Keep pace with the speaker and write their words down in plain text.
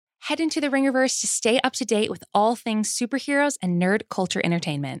Head into the Ringerverse to stay up to date with all things superheroes and nerd culture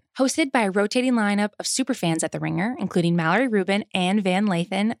entertainment. Hosted by a rotating lineup of superfans at The Ringer, including Mallory Rubin and Van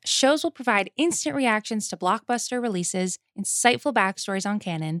Lathan, shows will provide instant reactions to blockbuster releases, insightful backstories on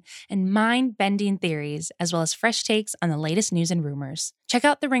canon, and mind-bending theories, as well as fresh takes on the latest news and rumors. Check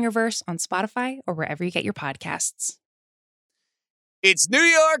out The Ringerverse on Spotify or wherever you get your podcasts. It's New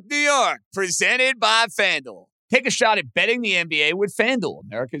York, New York, presented by FanDuel. Take a shot at betting the NBA with FanDuel,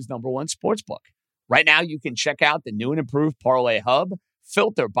 America's #1 sportsbook. Right now, you can check out the new and improved Parlay Hub,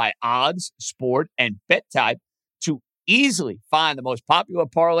 filter by odds, sport, and bet type to easily find the most popular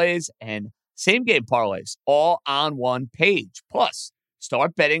parlays and same-game parlays all on one page. Plus,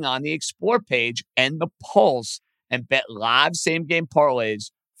 start betting on the Explore page and the Pulse and bet live same-game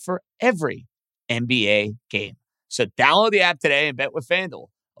parlays for every NBA game. So download the app today and bet with FanDuel,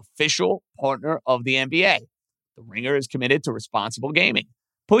 official partner of the NBA. The Ringer is committed to responsible gaming.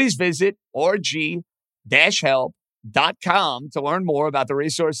 Please visit rg-help.com to learn more about the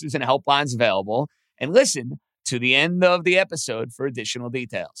resources and helplines available and listen to the end of the episode for additional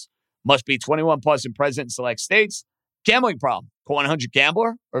details. Must be 21 plus and present in select states. Gambling problem? Call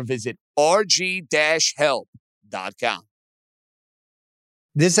 1-800-GAMBLER or visit rg-help.com.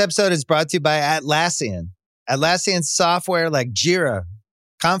 This episode is brought to you by Atlassian. Atlassian software like Jira,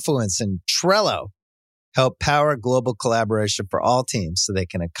 Confluence, and Trello help power global collaboration for all teams so they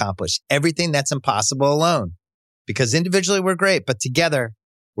can accomplish everything that's impossible alone. Because individually we're great, but together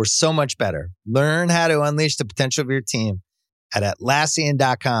we're so much better. Learn how to unleash the potential of your team at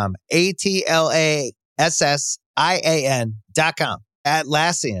Atlassian.com. Atlassian.com.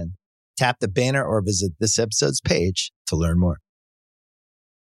 Atlassian. Tap the banner or visit this episode's page to learn more.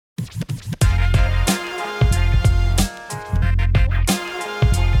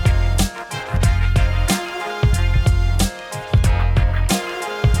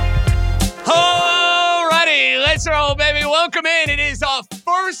 Let's roll, baby. Welcome in. It is our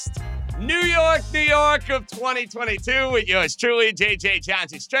first New York, New York of 2022 with yours truly, JJ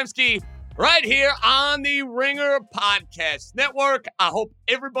Johnson-Stremski, right here on the Ringer Podcast Network. I hope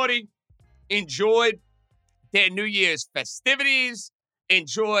everybody enjoyed their New Year's festivities,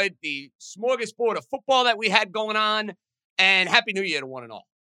 enjoyed the smorgasbord of football that we had going on, and Happy New Year to one and all.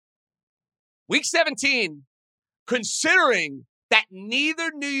 Week 17, considering that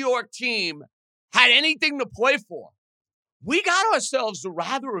neither New York team had anything to play for, we got ourselves a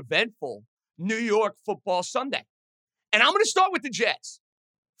rather eventful New York football Sunday. And I'm going to start with the Jets.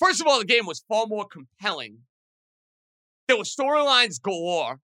 First of all, the game was far more compelling. There were storylines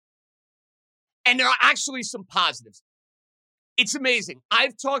galore. And there are actually some positives. It's amazing.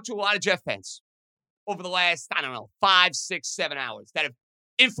 I've talked to a lot of Jet fans over the last, 5, 6, 7 hours that have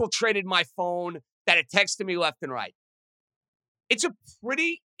infiltrated my phone, that have texted me left and right. It's a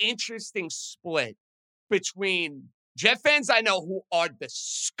pretty interesting split between Jet fans I know who are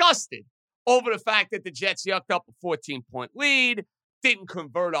disgusted over the fact that the Jets yucked up a 14-point lead, didn't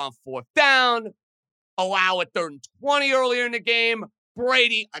convert on fourth down, allow a 3rd and 20 earlier in the game.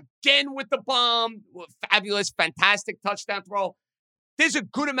 Brady again with the bomb, fabulous, fantastic touchdown throw. There's a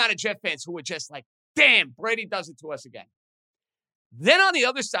good amount of Jet fans who are just like, damn, Brady does it to us again. Then on the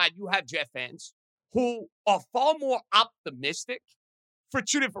other side, you have Jet fans who are far more optimistic for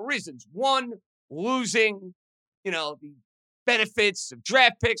two different reasons. One, losing, the benefits of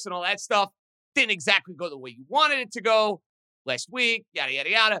draft picks and all that stuff didn't exactly go the way you wanted it to go last week, yada, yada,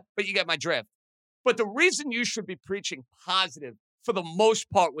 yada, but you get my drift. But the reason you should be preaching positive for the most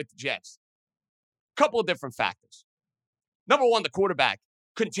part with the Jets, a couple of different factors. Number one, the quarterback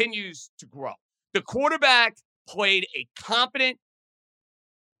continues to grow. The quarterback played a competent,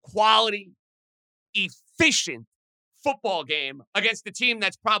 quality, efficient football game against the team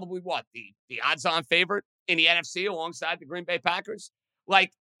that's probably the odds-on favorite in the NFC alongside the Green Bay Packers.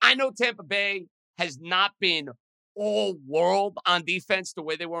 Like, I know Tampa Bay has not been all world on defense the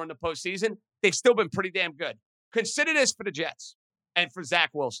way they were in the postseason. They've still been pretty damn good. Consider this for the Jets and for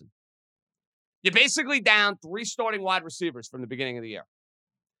Zach Wilson. You're basically down 3 starting wide receivers from the beginning of the year.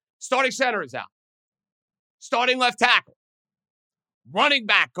 Starting center is out. Starting left tackle. Running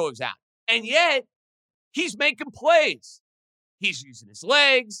back goes out. And yet, he's making plays. He's using his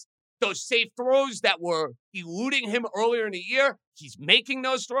legs. Those safe throws that were eluding him earlier in the year, he's making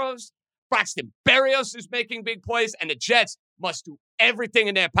those throws. Braxton Berrios is making big plays, and the Jets must do everything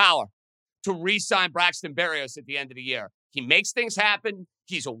in their power to re-sign Braxton Berrios at the end of the year. He makes things happen.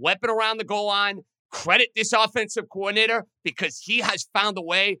 He's a weapon around the goal line. Credit this offensive coordinator because he has found a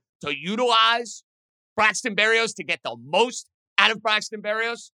way to utilize Braxton Berrios to get the most out of Braxton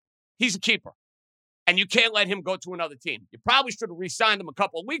Berrios. He's a keeper. And you can't let him go to another team. You probably should have re-signed him a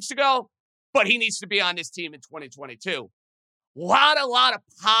couple of weeks ago, but he needs to be on this team in 2022. A lot of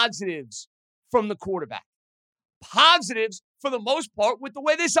positives from the quarterback. Positives, for the most part, with the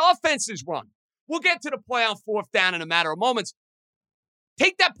way this offense is run. We'll get to the play on fourth down in a matter of moments.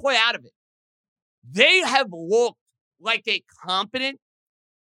 Take that play out of it. They have looked like a competent,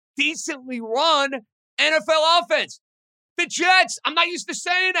 decently run NFL offense. The Jets, I'm not used to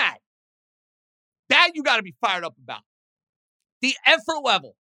saying that. That you got to be fired up about. The effort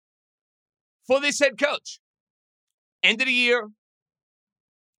level for this head coach. End of the year.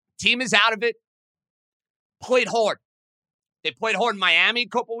 Team is out of it. Played hard. They played hard in Miami a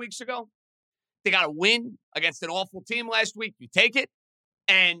couple weeks ago. They got a win against an awful team last week. You take it.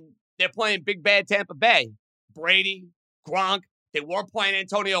 And they're playing big bad Tampa Bay. Brady, Gronk. They were playing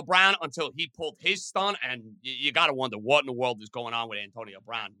Antonio Brown until he pulled his stunt. And you got to wonder what in the world is going on with Antonio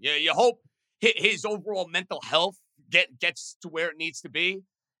Brown. You hope his overall mental health gets to where it needs to be.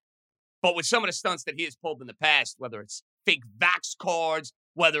 But with some of the stunts that he has pulled in the past, whether it's fake vax cards,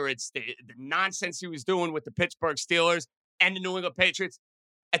 whether it's the nonsense he was doing with the Pittsburgh Steelers and the New England Patriots,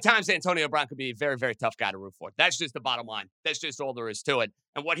 at times Antonio Brown could be a very, very tough guy to root for. That's just the bottom line. That's just all there is to it.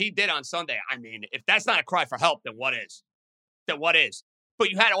 And what he did on Sunday, I mean, if that's not a cry for help, then what is? Then what is? But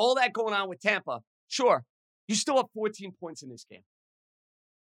you had all that going on with Tampa. Sure, you still have 14 points in this game.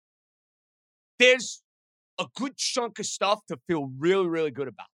 There's a good chunk of stuff to feel really, really good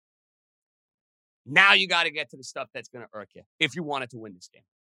about. Now you got to get to the stuff that's going to irk you if you wanted to win this game.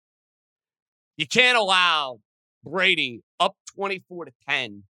 You can't allow Brady up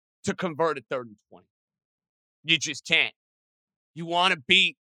 24-10 to convert a 3rd and 20. You just can't. You want to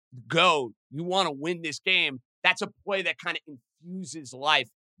beat the GOAT. You want to win this game. That's a play that kind of infuses life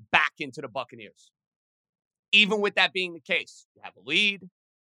back into the Buccaneers. Even with that being the case, you have a lead.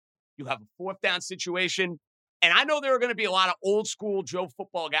 You have a 4th down situation. And I know there are going to be a lot of old school Joe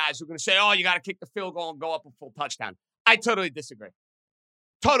football guys who are going to say, oh, you got to kick the field goal and go up a full touchdown. I totally disagree.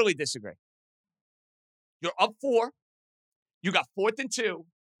 Totally disagree. You're up 4. You got 4th and 2.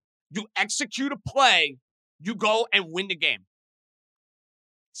 You execute a play. You go and win the game.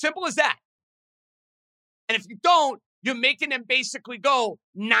 Simple as that. And if you don't, you're making them basically go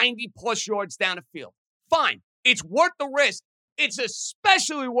 90-plus yards down the field. Fine. It's worth the risk. It's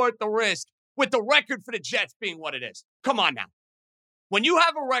especially worth the risk with the record for the Jets being what it is. Come on now. When you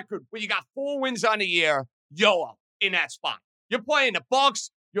have a record where you got 4 wins on the year, you're in that spot. You're playing the Bucs.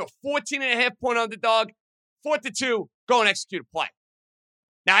 You're a 14.5-point underdog. 4th and 2, go and execute a play.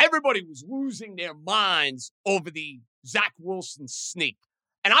 Now, everybody was losing their minds over the Zach Wilson sneak.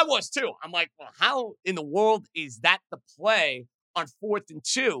 And I was too. I'm like, well, how in the world is that the play on 4th and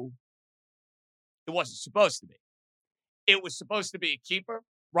 2? It wasn't supposed to be. It was supposed to be a keeper.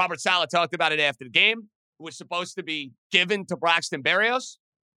 Robert Saleh talked about it after the game. It was supposed to be given to Braxton Berrios.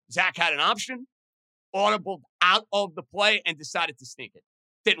 Zach had an option, audibled out of the play, and decided to sneak it.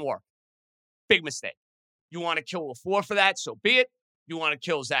 Didn't work. Big mistake. You want to kill LaFleur for that, so be it. You want to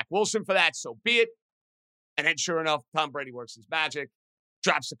kill Zach Wilson for that, so be it. And then sure enough, Tom Brady works his magic,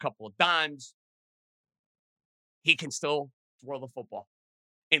 drops a couple of dimes. He can still throw the football.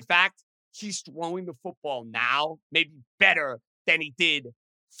 In fact, he's throwing the football now maybe better than he did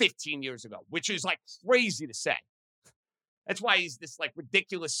 15 years ago, which is like crazy to say. That's why he's this like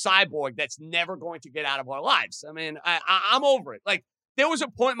ridiculous cyborg that's never going to get out of our lives. I mean, I'm over it. Like, there was a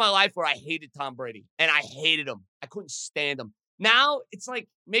point in my life where I hated Tom Brady, and I hated him. I couldn't stand him. Now, it's like,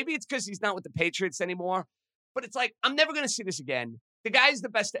 maybe it's because he's not with the Patriots anymore, but it's like, I'm never going to see this again. The guy's the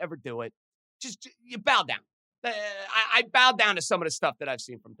best to ever do it. Just you bow down. I bow down to some of the stuff that I've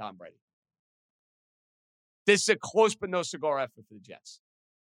seen from Tom Brady. This is a close but no cigar effort for the Jets.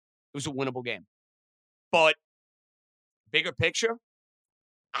 It was a winnable game. But bigger picture,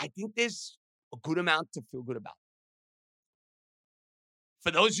 I think there's a good amount to feel good about. For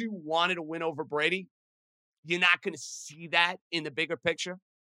those of you who wanted to win over Brady, you're not going to see that in the bigger picture.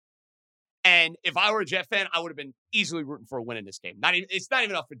 And if I were a Jet fan, I would have been easily rooting for a win in this game. It's not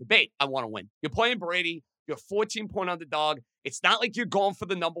even up for debate. I want to win. You're playing Brady. You're a 14-point underdog. It's not like you're going for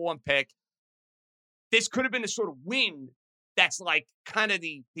the number 1 pick. This could have been the sort of win that's like kind of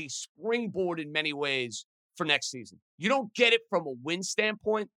the springboard in many ways for next season. You don't get it from a win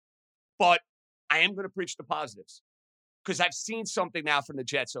standpoint, but I am going to preach the positives because I've seen something now from the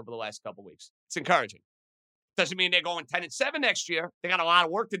Jets over the last couple of weeks. It's encouraging. Doesn't mean they're going 10-7 next year. They got a lot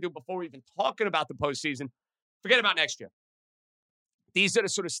of work to do before we're even talking about the postseason. Forget about next year. These are the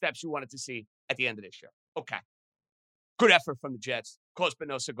sort of steps you wanted to see at the end of this year. Okay. Good effort from the Jets. Close but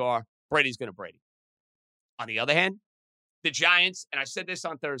no cigar. Brady's going to Brady. On the other hand, the Giants, and I said this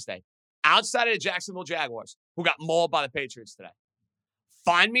on Thursday, outside of the Jacksonville Jaguars, who got mauled by the Patriots today,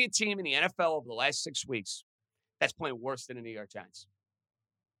 find me a team in the NFL over the last 6 weeks that's playing worse than the New York Giants.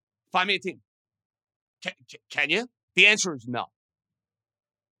 Find me a team. Can you? The answer is no.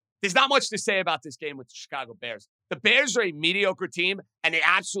 There's not much to say about this game with the Chicago Bears. The Bears are a mediocre team, and they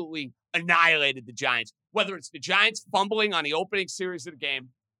absolutely annihilated the Giants. Whether it's the Giants fumbling on the opening series of the game,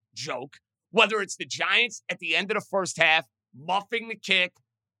 joke. Whether it's the Giants at the end of the first half, muffing the kick,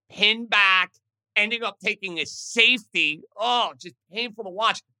 pinned back, ending up taking a safety. Oh, just painful to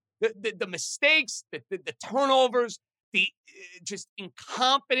watch. The mistakes, the turnovers, the just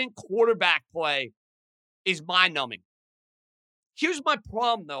incompetent quarterback play is mind-numbing. Here's my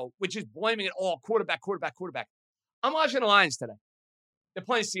problem, though, which is blaming it all quarterback. I'm watching the Lions today. They're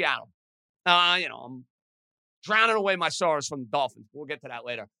playing Seattle. I'm drowning away my sorrows from the Dolphins. We'll get to that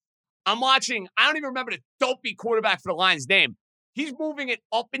later. I'm watching, I don't even remember the dopey quarterback for the Lions' name. He's moving it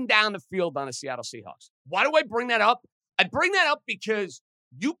up and down the field on the Seattle Seahawks. Why do I bring that up? I bring that up because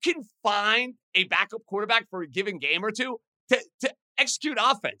you can find a backup quarterback for a given game or two to execute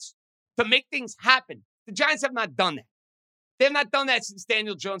offense, to make things happen. The Giants have not done that. They have not done that since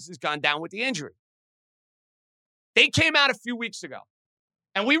Daniel Jones has gone down with the injury. They came out a few weeks ago,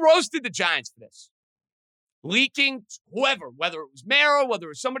 and we roasted the Giants for this. Leaking whoever, whether it was Mara, whether it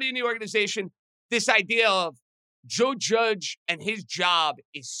was somebody in the organization, this idea of Joe Judge and his job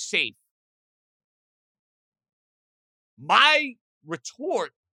is safe. My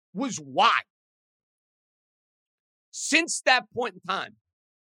retort was why? Since that point in time,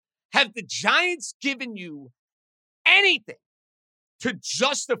 have the Giants given you anything to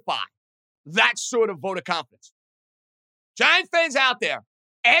justify that sort of vote of confidence? Giant fans out there,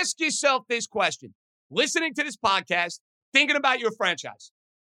 ask yourself this question. Listening to this podcast, thinking about your franchise.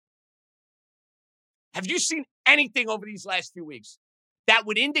 Have you seen anything over these last few weeks that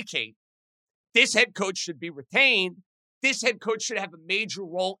would indicate this head coach should be retained? This head coach should have a major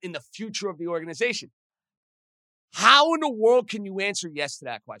role in the future of the organization. How in the world can you answer yes to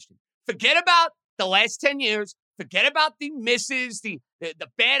that question? Forget about the last 10 years. Forget about the misses, the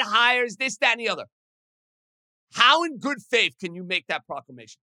bad hires, this, that, and the other. How in good faith can you make that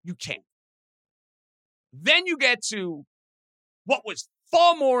proclamation? You can't. Then you get to what was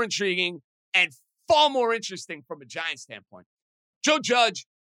far more intriguing and far more interesting from a Giants standpoint. Joe Judge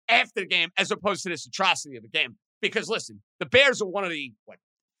after the game, as opposed to this atrocity of a game. Because listen, the Bears are one of the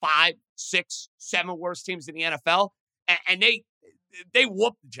 5, 6, 7 worst teams in the NFL, and they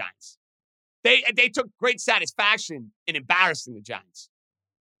whooped the Giants. They took great satisfaction in embarrassing the Giants.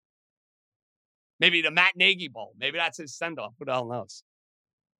 Maybe the Matt Nagy Bowl. Maybe that's his send-off. Who the hell knows?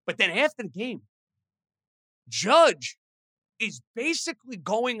 But then after the game, Judge is basically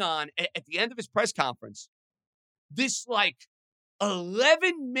going on at the end of his press conference this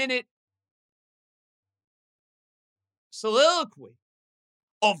 11-minute soliloquy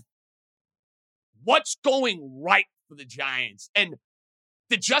of what's going right for the Giants and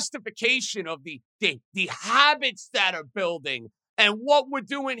the justification of the habits that are building and what we're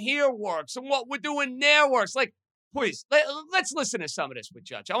doing here works and what we're doing there works. Please, let's listen to some of this with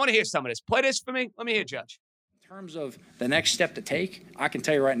Judge. I want to hear some of this. Play this for me. Let me hear Judge. In terms of the next step to take, I can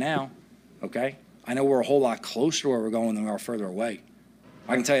tell you right now, okay, I know we're a whole lot closer to where we're going than we are further away.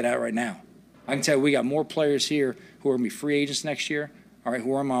 I can tell you that right now. I can tell you we got more players here who are going to be free agents next year, all right,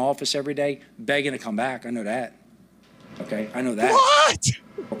 who are in my office every day begging to come back. I know that. Okay, I know that. What?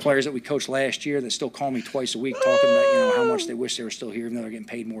 Or players that we coached last year that still call me twice a week talking about, how much they wish they were still here even though they're getting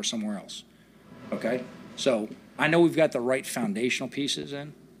paid more somewhere else. Okay? So I know we've got the right foundational pieces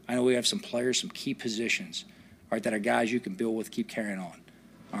in. I know we have some players, some key positions, all right, that are guys you can build with, keep carrying on.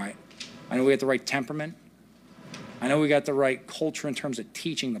 All right? I know we got the right temperament. I know we got the right culture in terms of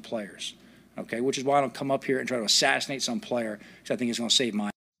teaching the players. Okay? Which is why I don't come up here and try to assassinate some player because I think it's going to save my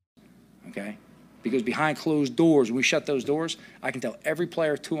okay? Because behind closed doors, when we shut those doors, I can tell every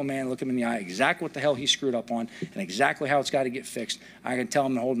player to a man, look him in the eye, exactly what the hell he screwed up on and exactly how it's got to get fixed. I can tell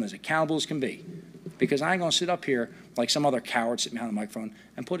him and hold him as accountable as can be. Because I ain't going to sit up here like some other coward sitting behind the microphone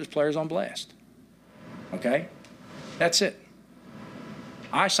and put his players on blast. Okay? That's it.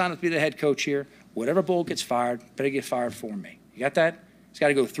 I signed up to be the head coach here. Whatever bull gets fired, better get fired for me. You got that? It's got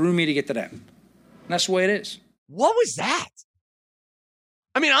to go through me to get to them. And that's the way it is. What was that?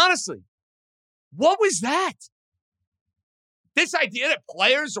 I mean, honestly. What was that? This idea that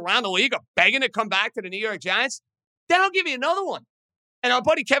players around the league are begging to come back to the New York Giants? Then I'll give you another one. And our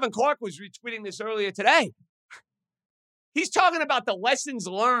buddy Kevin Clark was retweeting this earlier today. He's talking about the lessons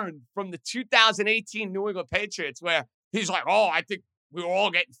learned from the 2018 New England Patriots where he's like, I think we were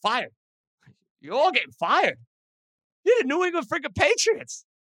all getting fired. You're all getting fired. You're the New England freaking Patriots.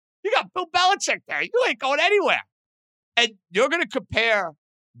 You got Bill Belichick there. You ain't going anywhere. And you're going to compare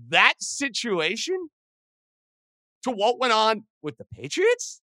that situation to what went on with the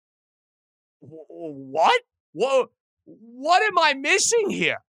Patriots? What? What am I missing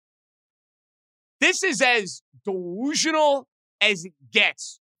here? This is as delusional as it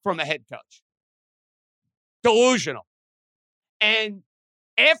gets from a head coach. Delusional. And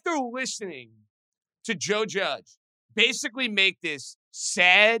after listening to Joe Judge basically make this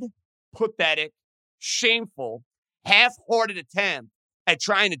sad, pathetic, shameful, half-hearted attempt at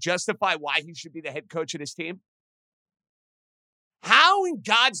trying to justify why he should be the head coach of this team, how in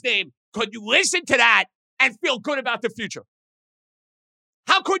God's name could you listen to that and feel good about the future?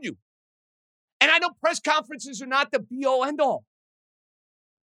 How could you? And I know press conferences are not the be-all, end-all.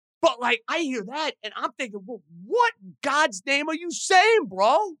 But, like, I hear that, and I'm thinking, well, what in God's name are you saying,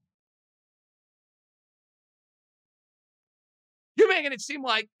 bro? You're making it seem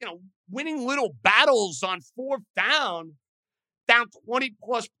like, winning little battles on fourth down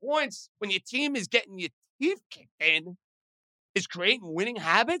 20-plus points when your team is getting your teeth kicked in is creating winning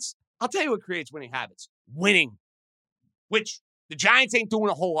habits. I'll tell you what creates winning habits. Winning, which the Giants ain't doing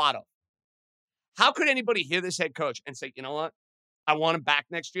a whole lot of. How could anybody hear this head coach and say, you know what? I want him back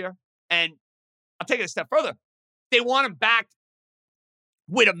next year. And I'll take it a step further. They want him back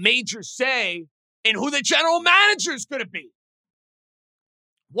with a major say in who the general manager is going to be.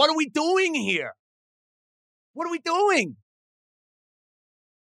 What are we doing here? What are we doing?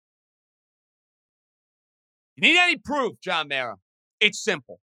 You need any proof, John Mara? It's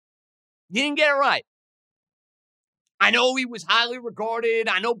simple. You didn't get it right. I know he was highly regarded.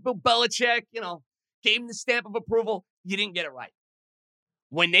 I know Bill Belichick, gave him the stamp of approval. You didn't get it right.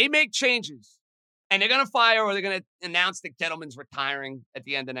 When they make changes and they're going to fire or they're going to announce that Gettleman's retiring at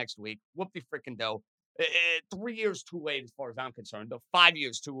the end of next week, whoop-de-frickin-do. 3 years too late as far as I'm concerned. 5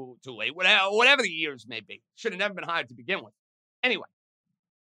 years too late. Whatever the years may be. Should have never been hired to begin with. Anyway.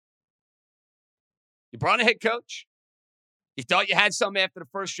 You brought a head coach. You thought you had something after the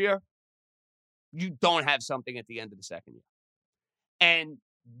first year. You don't have something at the end of the second year. And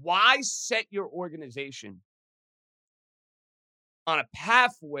why set your organization on a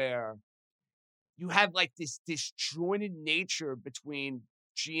path where you have like this disjointed nature between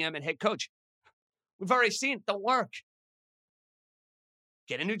GM and head coach? We've already seen it don't work.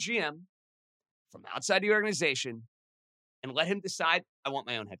 Get a new GM from outside the organization and let him decide, I want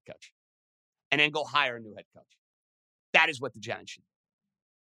my own head coach. And then go hire a new head coach. That is what the Giants should do.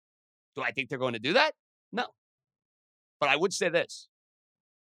 Do I think they're going to do that? No. But I would say this.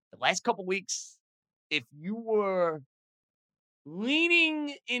 The last couple weeks, if you were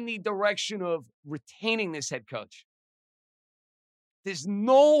leaning in the direction of retaining this head coach, there's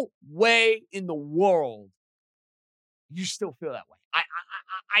no way in the world you still feel that way.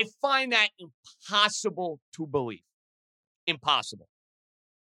 I find that impossible to believe. Impossible.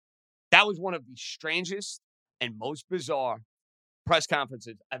 That was one of the strangest and most bizarre press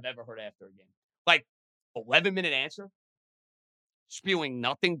conferences I've ever heard after a game. Like, 11-minute answer, spewing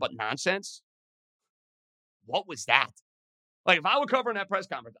nothing but nonsense. What was that? Like, if I were covering that press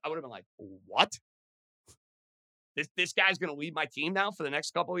conference, I would have been like, what? This guy's going to lead my team now for the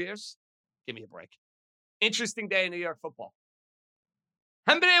next couple of years? Give me a break. Interesting day in New York football.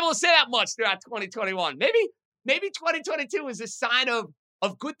 Haven't been able to say that much throughout 2021. Maybe 2022 is a sign of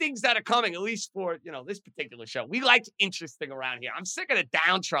good things that are coming, at least for, this particular show. We like interesting around here. I'm sick of the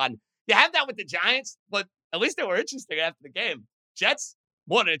downtrodden. You have that with the Giants, but at least they were interesting after the game. Jets,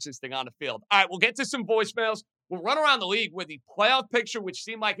 more interesting on the field. All right, we'll get to some voicemails. We'll run around the league with the playoff picture, which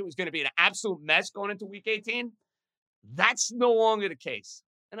seemed like it was going to be an absolute mess going into Week 18. That's no longer the case,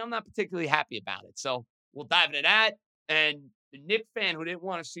 and I'm not particularly happy about it. So we'll dive into that. And the Knick fan who didn't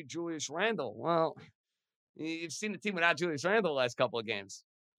want to see Julius Randle, well, you've seen the team without Julius Randle the last couple of games.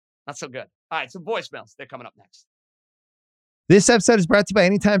 Not so good. All right, some voicemails. They're coming up next. This episode is brought to you by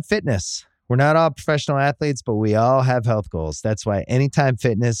Anytime Fitness. We're not all professional athletes, but we all have health goals. That's why Anytime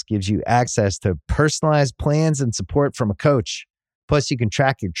Fitness gives you access to personalized plans and support from a coach. Plus, you can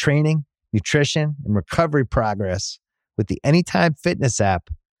track your training, nutrition, and recovery progress with the Anytime Fitness app,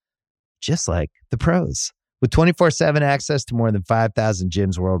 just like the pros. With 24/7 access to more than 5,000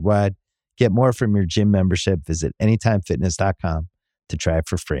 gyms worldwide, get more from your gym membership. Visit anytimefitness.com to try it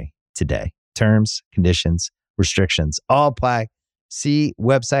for free today. Terms, conditions, restrictions all apply. See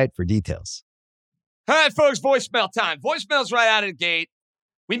website for details. All right, folks, voicemail time. Voicemail's right out of the gate.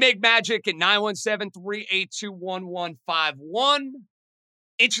 We make magic at 917-382-1151.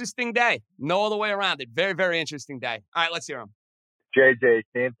 Interesting day. No other way around it. Very, very interesting day. All right, let's hear them. JJ, it's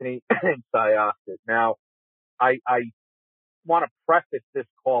Anthony in Syosset. Now, I want to preface this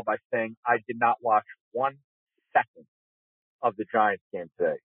call by saying I did not watch 1 second of the Giants game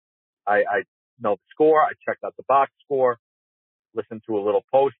today. I know the score. I checked out the box score, listened to a little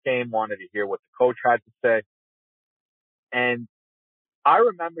post game, wanted to hear what the coach had to say. And I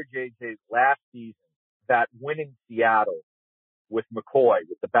remember, JJ, last season, that win in Seattle with McCoy,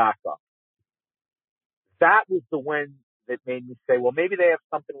 with the backup. That was the win that made me say, well, maybe they have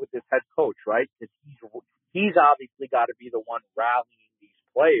something with this head coach, right? Because he's obviously got to be the one rallying these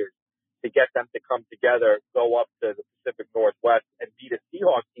players to get them to come together, go up to the Pacific Northwest and beat a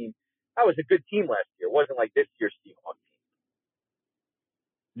Seahawks team. That was a good team last year. It wasn't like this year's Seahawks team.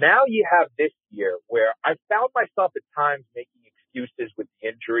 Now you have this year where I found myself at times making excuses with the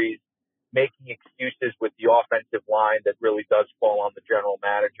injuries, making excuses with the offensive line that really does fall on the general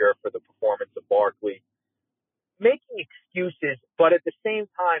manager for the performance of Barkley. Making excuses, but at the same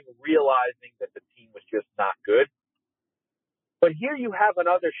time realizing that the team was just not good. But here you have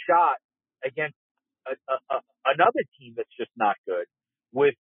another shot against another team that's just not good.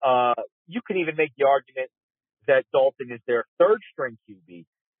 With you can even make the argument that Dalton is their third string QB,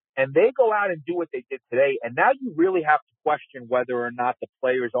 and they go out and do what they did today. And now you really have to question whether or not the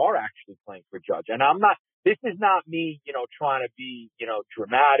players are actually playing for Judge. And I'm not. This is not me, trying to be,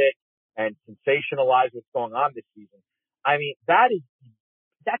 dramatic and sensationalize what's going on this season. I mean, that's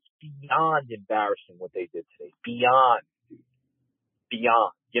beyond embarrassing what they did today. Beyond.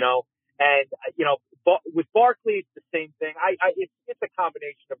 And, with Barkley, it's the same thing. It's a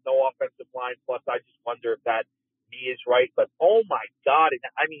combination of no offensive line. Plus, I just wonder if that knee is right. But, oh my God. And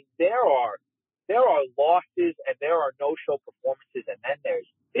I mean, there are losses and there are no-show performances. And then there's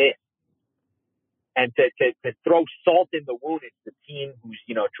this. And to throw salt in the wound, it's the team whose,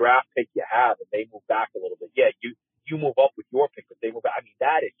 draft pick you have, and they move back a little bit. Yeah, you move up with your pick, but they move back. I mean,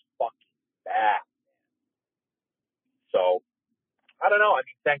 that is fucking bad. So, I don't know. I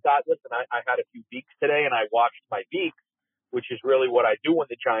mean, thank God. Listen, I had a few beaks today, and I watched my beaks, which is really what I do when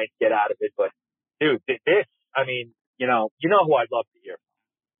the Giants get out of it. But, dude, this, I mean, you know who I'd love to hear from.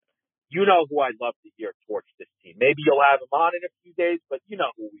 You know who I'd love to hear torch this team. Maybe you'll have him on in a few days, but you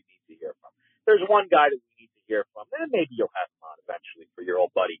know who we need to hear from. There's one guy that we need to hear from, and maybe you'll have him on eventually for your old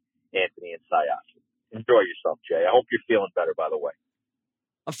buddy, Anthony and Sayas. Enjoy yourself, Jay. I hope you're feeling better, by the way.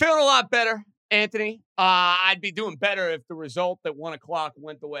 I'm feeling a lot better, Anthony. I'd be doing better if the result at 1 o'clock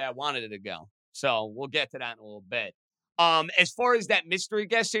went the way I wanted it to go. So we'll get to that in a little bit. As far as that mystery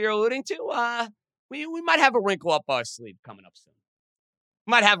guest that you're alluding to, we might have a wrinkle up our sleeve coming up soon.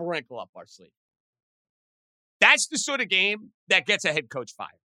 Might have a wrinkle up our sleeve. That's the sort of game that gets a head coach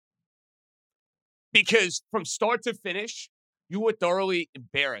fired. Because from start to finish, you were thoroughly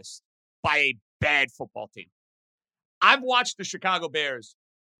embarrassed by a bad football team. I've watched the Chicago Bears,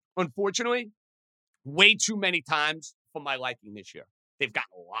 unfortunately, way too many times for my liking this year. They've gotten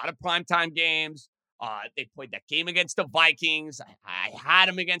a lot of primetime games. They played that game against the Vikings. I had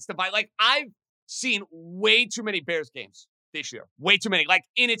them against the Vikings. Like, I've seen way too many Bears games this year. Way too many, like,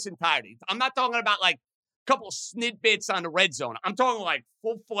 in its entirety. I'm not talking about, like, a couple snidbits on the red zone. I'm talking, like,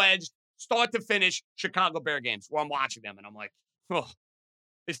 full-fledged, start to finish Chicago Bear games where I'm watching them, and I'm like, oh,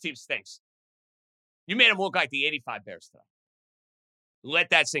 this team stinks. You made them look like the 85 Bears today.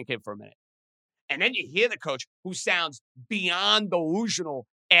 Let that sink in for a minute. And then you hear the coach who sounds beyond delusional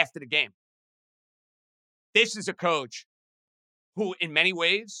after the game. This is a coach who, in many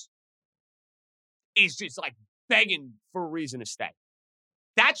ways, is just like begging for a reason to stay.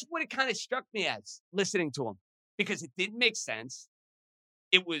 That's what it kind of struck me as listening to him, because it didn't make sense.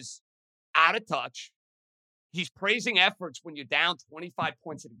 It was out of touch. He's praising efforts when you're down 25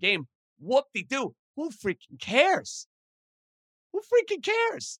 points in a game. Whoop-de-doo. Who freaking cares? Who freaking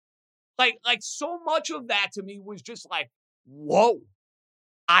cares? Like so much of that to me was just like, whoa,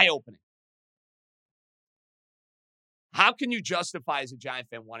 eye-opening. How can you justify as a Giant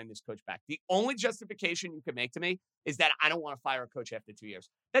fan wanting this coach back? The only justification you can make to me is that I don't want to fire a coach after 2 years.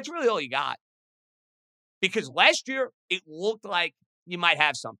 That's really all you got. Because last year, it looked like you might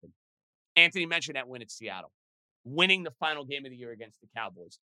have something. Anthony mentioned that win at Seattle. Winning the final game of the year against the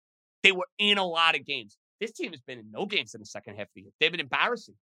Cowboys. They were in a lot of games. This team has been in no games in the second half of the year. They've been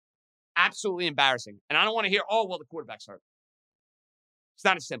embarrassing. Absolutely embarrassing. And I don't want to hear, oh, well, the quarterback's hurt. It's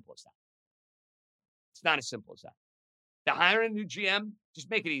not as simple as that. It's not as simple as that. They're hiring a new GM. Just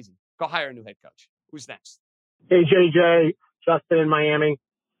make it easy. Go hire a new head coach. Who's next? Hey, JJ, Justin in Miami.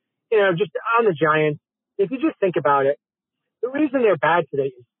 Just on the Giants, if you just think about it, the reason they're bad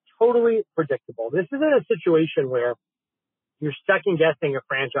today is totally predictable. This isn't a situation where you're second-guessing a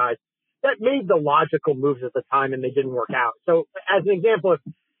franchise that made the logical moves at the time and they didn't work out. So, as an example,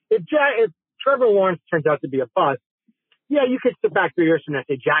 if Trevor Lawrence turns out to be a bust, yeah, you could sit back 3 years from now and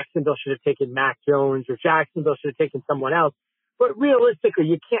say Jacksonville should have taken Mac Jones or Jacksonville should have taken someone else. But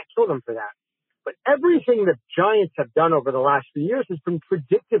realistically, you can't kill them for that. But everything the Giants have done over the last few years has been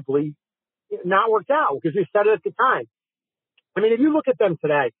predictably not worked out because we said it at the time. I mean, if you look at them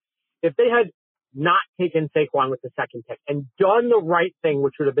today, if they had not taken Saquon with the second pick and done the right thing,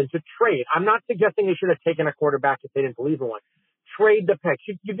 which would have been to trade. I'm not suggesting they should have taken a quarterback if they didn't believe in one. Trade the pick.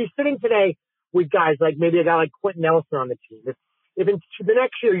 You'd be sitting today with guys like maybe a guy like Quentin Nelson on the team. If in the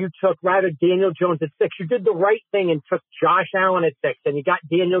next year you took rather Daniel Jones at 6, you did the right thing and took Josh Allen at 6, and you got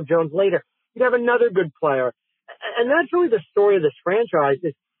Daniel Jones later, you'd have another good player. And that's really the story of this franchise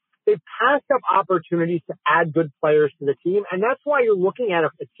is they've passed up opportunities to add good players to the team. And that's why you're looking at a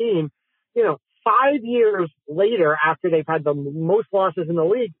team, 5 years later after they've had the most losses in the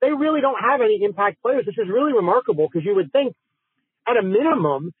league, they really don't have any impact players, which is really remarkable because you would think at a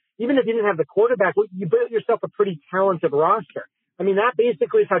minimum, even if you didn't have the quarterback, you built yourself a pretty talented roster. I mean, that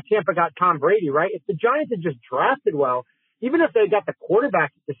basically is how Tampa got Tom Brady, right? If the Giants had just drafted well, even if they got the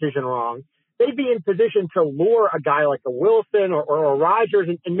quarterback decision wrong, they'd be in position to lure a guy like a Wilson or a Rodgers,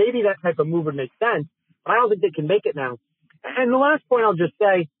 and maybe that type of move would make sense. But I don't think they can make it now. And the last point I'll just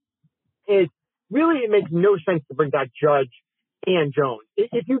say is really it makes no sense to bring back Judge and Jones.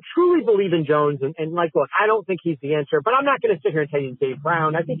 If you truly believe in Jones, and look, I don't think he's the answer, but I'm not going to sit here and tell you Dave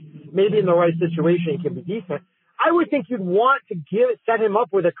Brown. I think maybe in the right situation he can be decent. I would think you'd want to set him up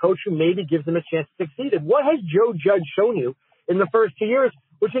with a coach who maybe gives him a chance to succeed. And what has Joe Judge shown you in the first 2 years,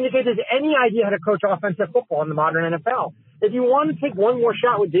 which indicates there's any idea how to coach offensive football in the modern NFL? If you want to take one more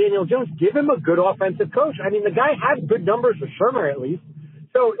shot with Daniel Jones, give him a good offensive coach. I mean, the guy had good numbers with Shermer at least.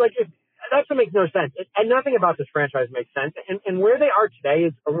 So, that's what makes no sense. And nothing about this franchise makes sense. And where they are today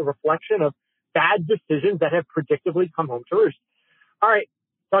is a reflection of bad decisions that have predictably come home to roost. All right.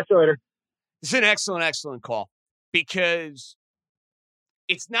 Talk to you later. It's an excellent, excellent call because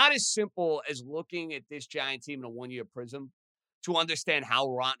it's not as simple as looking at this Giant team in a one-year prism to understand how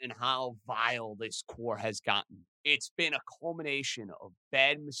rotten and how vile this core has gotten. It's been a culmination of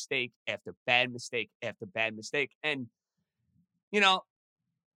bad mistake after bad mistake after bad mistake. And,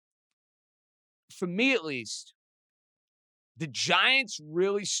 for me at least, the Giants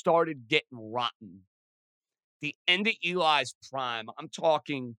really started getting rotten the end of Eli's prime. I'm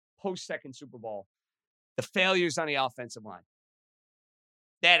talking post-second Super Bowl. The failures on the offensive line.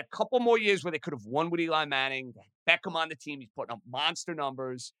 They had a couple more years where they could have won with Eli Manning. They had Beckham on the team. He's putting up monster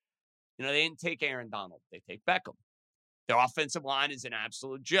numbers. They didn't take Aaron Donald. They take Beckham. Their offensive line is an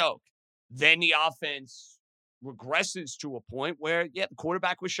absolute joke. Then the offense regresses to a point where, the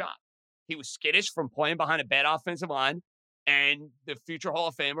quarterback was shot. He was skittish from playing behind a bad offensive line, and the future Hall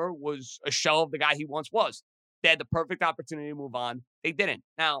of Famer was a shell of the guy he once was. They had the perfect opportunity to move on. They didn't.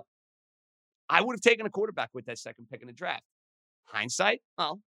 Now, I would have taken a quarterback with that second pick in the draft. Hindsight,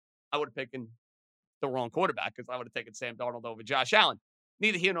 well, I would have picked the wrong quarterback because I would have taken Sam Darnold over Josh Allen.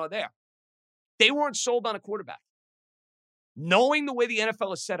 Neither here nor there. They weren't sold on a quarterback. Knowing the way the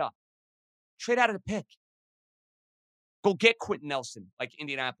NFL is set up, trade out of the pick. Go get Quentin Nelson like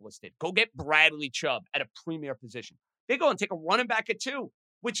Indianapolis did. Go get Bradley Chubb at a premier position. They go and take a running back at 2,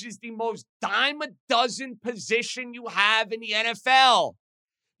 which is the most dime-a-dozen position you have in the NFL.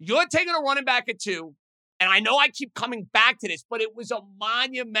 You're taking a running back at 2, and I know I keep coming back to this, but it was a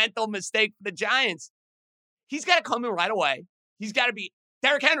monumental mistake for the Giants. He's got to come in right away. He's got to be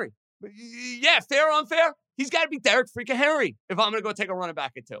Derrick Henry. Yeah, fair or unfair, he's got to be Derrick freaking Henry if I'm going to go take a running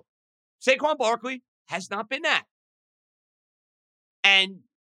back at 2. Saquon Barkley has not been that. And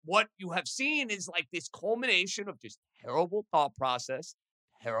what you have seen is this culmination of just terrible thought process,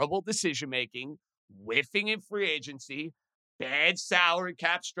 terrible decision-making, whiffing in free agency, bad salary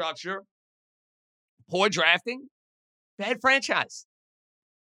cap structure, poor drafting, bad franchise.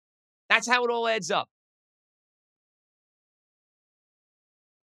 That's how it all adds up.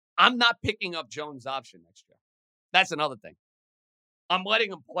 I'm not picking up Jones' option next year. That's another thing. I'm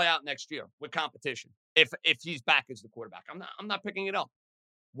letting him play out next year with competition. If he's back as the quarterback, I'm not picking it up.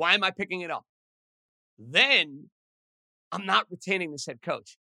 Why am I picking it up? Then I'm not retaining this head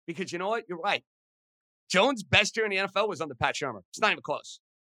coach because you know what? You're right. Jones' best year in the NFL was under Pat Shermer. It's not even close.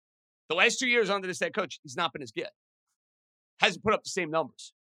 The last 2 years under this head coach, he's not been as good. Hasn't put up the same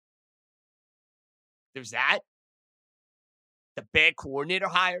numbers. There's that. The bad coordinator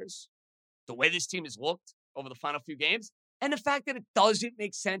hires, the way this team has looked over the final few games, and the fact that it doesn't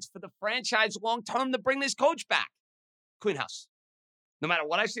make sense for the franchise long-term to bring this coach back. Clean house. No matter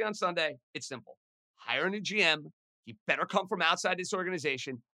what I see on Sunday, it's simple. Hire a new GM. He better come from outside this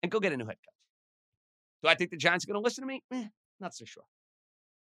organization and go get a new head coach. Do I think the Giants are going to listen to me? Not so sure.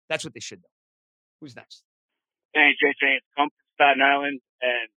 That's what they should do. Who's next? Hey, JJ, it's come from Staten Island,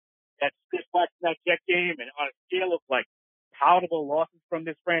 and that's just watching that Jet game, and on a scale of like palatable losses from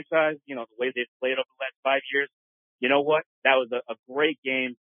this franchise, you know, the way they've played over the last 5 years, you know what? That was a great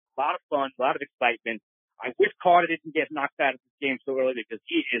game, a lot of fun, a lot of excitement. I wish Carter didn't get knocked out of this game so early because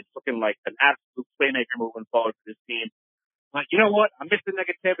he is looking like an absolute playmaker moving forward for this team. But you know what? I miss the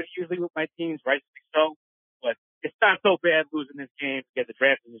negativity usually with my teams, rightfully so. But it's not so bad losing this game, get the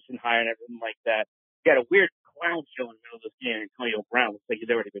draft position higher and everything like that. You got a weird clown show in the middle of this game. Antonio Brown looks like he's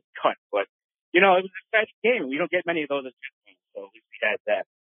already been cut. But, you know, it was an exciting game. We don't get many of those at Jet games, so at least we had that.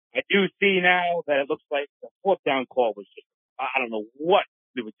 I do see now that it looks like the fourth down call was just, I don't know what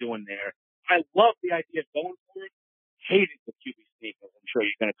we were doing there. I love the idea of going for it. Hated the QB sneak. I'm sure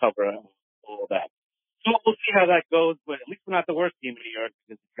you're going to cover all of that. So we'll see how that goes, but at least we're not the worst team in New York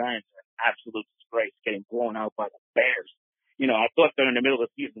because the Giants are an absolute disgrace getting blown out by the Bears. You know, I thought that in the middle of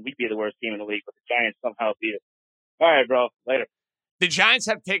the season we'd be the worst team in the league, but the Giants somehow beat us. All right, bro. Later. The Giants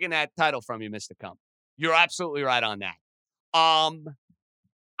have taken that title from you, Mr. Kump. You're absolutely right on that.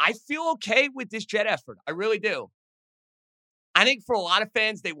 I feel okay with this Jet effort. I really do. I think for a lot of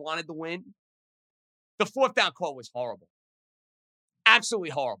fans, they wanted to win. The fourth down call was horrible. Absolutely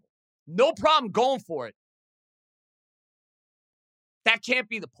horrible. No problem going for it. That can't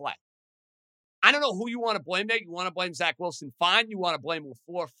be the play. I don't know who you want to blame there. You want to blame Zach Wilson? Fine. You want to blame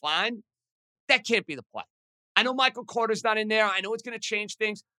LaFleur? Fine. That can't be the play. I know Michael Carter's not in there. I know it's going to change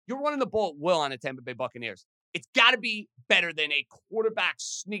things. You're running the ball at will on the Tampa Bay Buccaneers. It's got to be better than a quarterback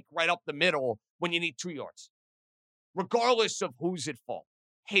sneak right up the middle when you need 2 yards. Regardless of who's at fault.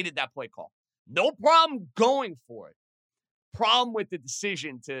 Hated that play call. No problem going for it. Problem with the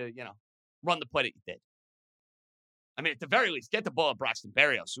decision to, run the play that you did. I mean, at the very least, get the ball at Braxton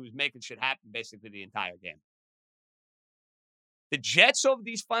Berrios, who was making shit happen basically the entire game. The Jets over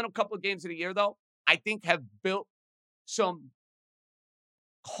these final couple of games of the year, though, I think have built some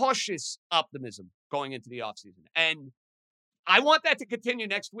cautious optimism going into the offseason. And I want that to continue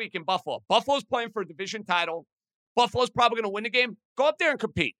next week in Buffalo. Buffalo's playing for a division title. Buffalo's probably going to win the game. Go up there and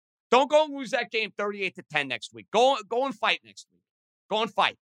compete. Don't go and lose that game 38-10 next week. Go and fight next week. Go and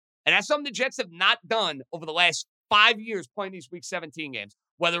fight. And that's something the Jets have not done over the last 5 years playing these Week 17 games,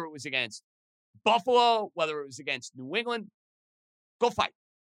 whether it was against Buffalo, whether it was against New England. Go fight.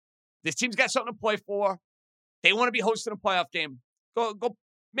 This team's got something to play for. They want to be hosting a playoff game. Go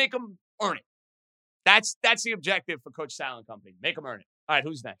make them earn it. That's the objective for Coach Sal and company. Make them earn it. All right,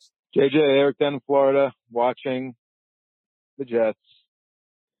 who's next? JJ, Eric down in Florida, watching the Jets.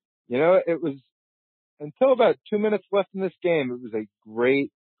 You know, it was until about 2 minutes left in this game, it was a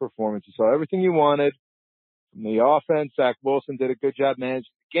great performance. You saw everything you wanted from the offense. Zach Wilson did a good job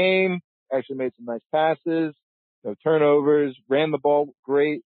managing the game, actually made some nice passes, no turnovers, ran the ball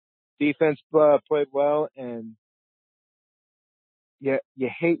great. Defense played well, and you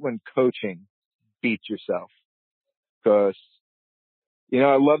hate when coaching beats yourself because,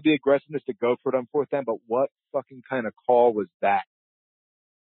 I love the aggressiveness to go for it on fourth down, but what fucking kind of call was that?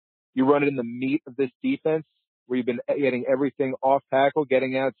 You run it in the meat of this defense where you've been getting everything off tackle,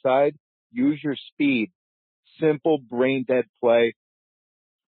 getting outside. Use your speed. Simple, brain-dead play.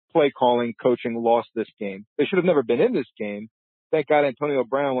 Play calling, coaching lost this game. They should have never been in this game. Thank God Antonio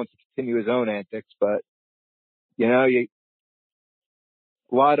Brown wants to continue his own antics, but, a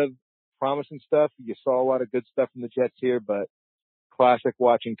lot of promising stuff. You saw a lot of good stuff from the Jets here, but classic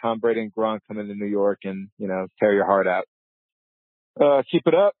watching Tom Brady and Gronk come into New York and, tear your heart out. Keep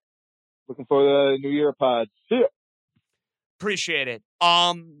it up. Looking for the New Year pods. See ya. Appreciate it.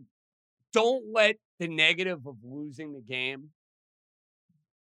 Don't let the negative of losing the game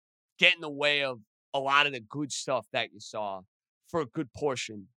get in the way of a lot of the good stuff that you saw for a good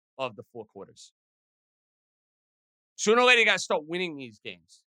portion of the 4 quarters. Sooner or later, you got to start winning these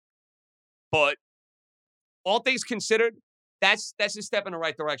games. But all things considered, that's a step in the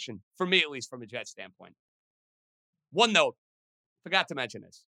right direction, for me at least, from a Jets standpoint. One note, forgot to mention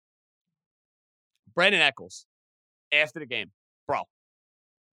this. Brandon Echols, after the game, bro,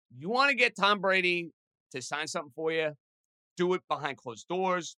 you want to get Tom Brady to sign something for you, do it behind closed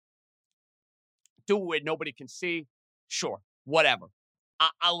doors, do it where nobody can see, sure, whatever.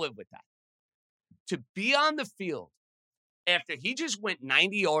 I'll live with that. To be on the field after he just went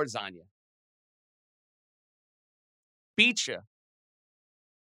 90 yards on you, beat you,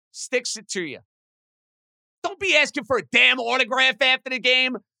 sticks it to you. Don't be asking for a damn autograph after the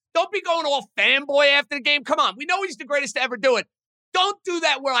game. Don't be going all fanboy after the game. Come on. We know he's the greatest to ever do it. Don't do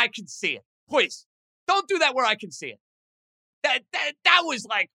that where I can see it. Please. Don't do that where I can see it. That was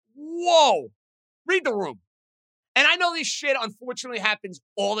like, whoa. Read the room. And I know this shit unfortunately happens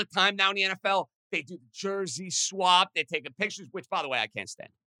all the time now in the NFL. They do the jersey swap. They're taking pictures, which, by the way, I can't stand.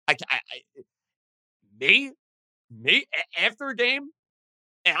 Me, after a game,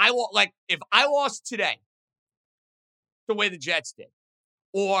 and if I lost today, the way the Jets did,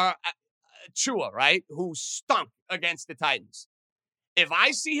 or Chua, right, who stunk against the Titans. If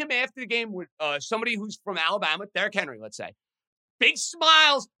I see him after the game with somebody who's from Alabama, Derrick Henry, let's say, big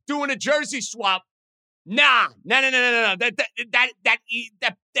smiles, doing a jersey swap, no. That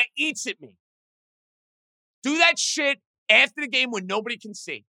eats at me. Do that shit after the game when nobody can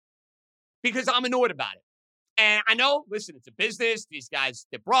see, because I'm annoyed about it. And I know, listen, it's a business. These guys,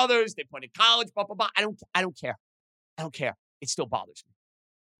 they're brothers. They put in college, blah, blah, blah. I don't care. I don't care. It still bothers me.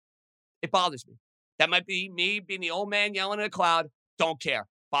 It bothers me. That might be me being the old man yelling at a cloud. Don't care.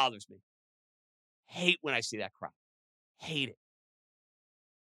 Bothers me. Hate when I see that crowd. Hate it.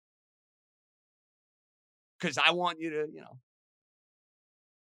 Because I want you to,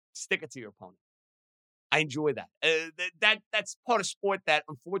 stick it to your opponent. I enjoy that. That's part of sport that,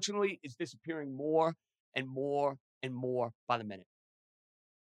 unfortunately, is disappearing more and more and more by the minute.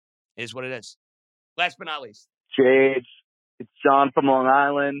 It is what it is. Last but not least. Jage, it's John from Long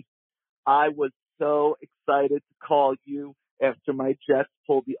Island. I was so excited to call you after my Jets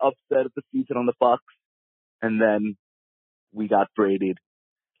pulled the upset of the season on the Bucks, and then we got Brady'd.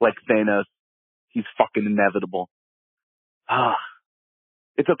 Like Thanos, he's fucking inevitable.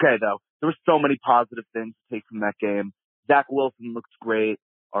 It's okay, though. There were so many positive things to take from that game. Zach Wilson looked great.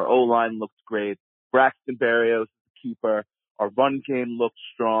 Our O-line looked great. Braxton Berrios, the keeper. Our run game looked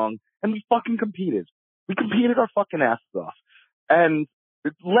strong. And we fucking competed. We competed our fucking asses off. And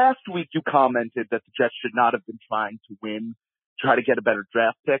last week you commented that the Jets should not have been trying to win, try to get a better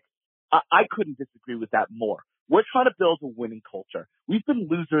draft pick. I couldn't disagree with that more. We're trying to build a winning culture. We've been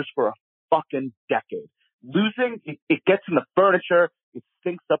losers for a fucking decade. Losing, it gets in the furniture. It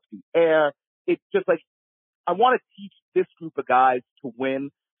stinks up the air. It's just like, I want to teach this group of guys to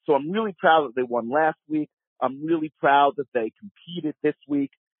win. So I'm really proud that they won last week. I'm really proud that they competed this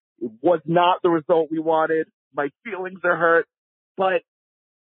week. It was not the result we wanted. My feelings are hurt, but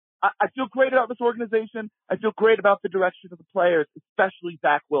I feel great about this organization. I feel great about the direction of the players, especially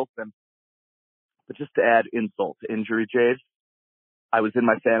Zach Wilson. But just to add insult to injury, Jade, I was in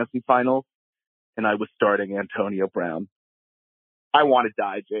my fantasy finals and I was starting Antonio Brown. I want to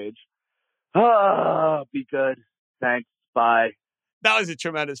die, Jade. Be good. Thanks. Bye. That was a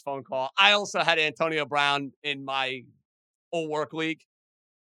tremendous phone call. I also had Antonio Brown in my old work league.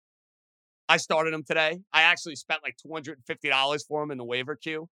 I started him today. I actually spent like $250 for him in the waiver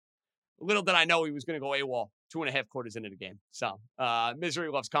queue. Little did I know he was going to go AWOL 2.5 quarters into the game. So, misery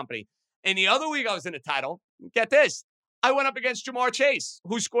loves company. In the other league I was in the title, get this, I went up against Jamar Chase,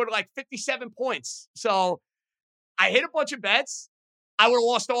 who scored like 57 points. So, I hit a bunch of bets. I would have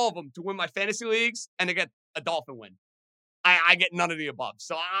lost all of them to win my fantasy leagues and to get a Dolphin win. I get none of the above.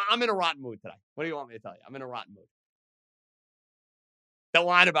 So, I'm in a rotten mood today. What do you want me to tell you? I'm in a rotten mood. The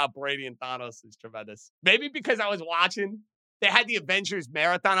line about Brady and Thanos is tremendous. Maybe because I was watching. They had the Avengers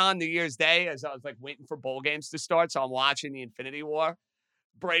Marathon on New Year's Day as I was like waiting for bowl games to start. So I'm watching the Infinity War.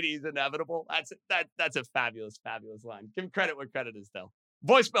 Brady's inevitable. That's a fabulous, fabulous line. Give credit where credit is due.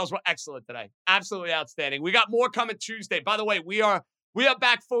 Voicemails were excellent today. Absolutely outstanding. We got more coming Tuesday. By the way, we are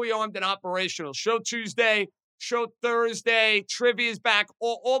back fully armed and operational. Show Tuesday, show Thursday, trivia is back.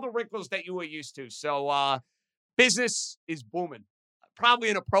 All the wrinkles that you were used to. So business is booming. Probably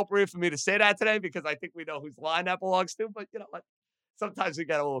inappropriate for me to say that today because I think we know whose line that belongs to. But you know what? Sometimes we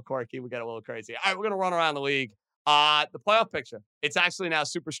get a little quirky. We get a little crazy. All right, we're going to run around the league. The playoff picture. It's actually now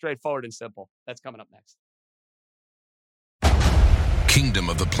super straightforward and simple. That's coming up next. Kingdom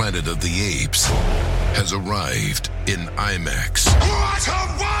of the Planet of the Apes has arrived in IMAX. What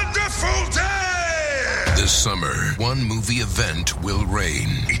a wonderful day! This summer, one movie event will reign.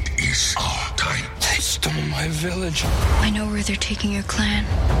 It is our time. They stole my village. I know where they're taking your clan.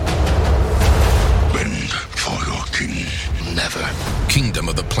 Bend for your king. Never. Kingdom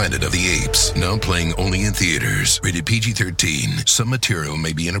of the Planet of the Apes. Now playing only in theaters. Rated PG-13. Some material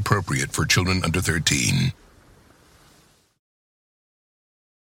may be inappropriate for children under 13.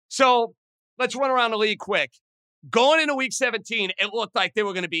 So let's run around the league quick. Going into week 17, it looked like there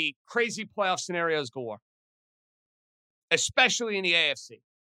were going to be crazy playoff scenarios galore, especially in the AFC.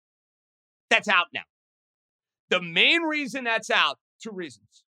 That's out now. The main reason that's out, 2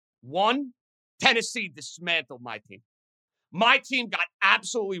 reasons. One, Tennessee dismantled my team. My team got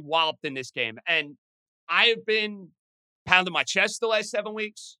absolutely walloped in this game, and I have been pounding my chest the last 7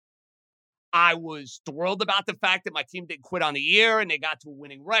 weeks. I was thrilled about the fact that my team didn't quit on the year and they got to a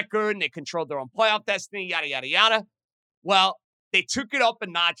winning record and they controlled their own playoff destiny, yada, yada, yada. Well, they took it up a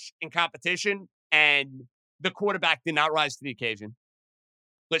notch in competition and the quarterback did not rise to the occasion.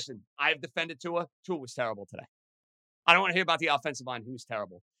 Listen, I have defended Tua. Tua was terrible today. I don't want to hear about the offensive line. He was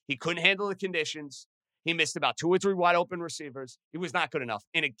terrible. He couldn't handle the conditions. He missed about 2 or 3 wide open receivers. He was not good enough.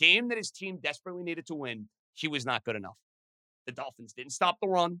 In a game that his team desperately needed to win, he was not good enough. The Dolphins didn't stop the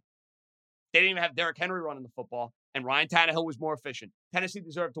run. They didn't even have Derrick Henry running the football, and Ryan Tannehill was more efficient. Tennessee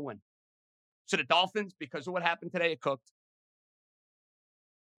deserved to win. So the Dolphins, because of what happened today, it cooked.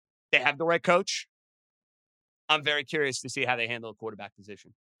 They have the right coach. I'm very curious to see how they handle the quarterback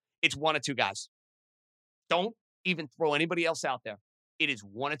position. It's 1 or 2 guys. Don't even throw anybody else out there. It is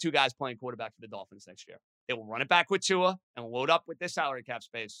 1 or 2 guys playing quarterback for the Dolphins next year. They will run it back with Tua and load up with their salary cap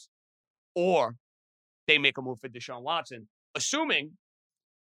space, or they make a move for Deshaun Watson, assuming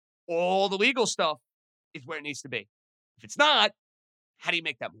all the legal stuff is where it needs to be. If it's not, how do you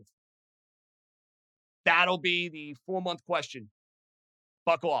make that move? That'll be the 4-month question.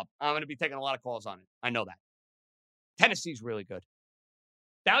 Buckle up. I'm going to be taking a lot of calls on it. I know that. Tennessee's really good.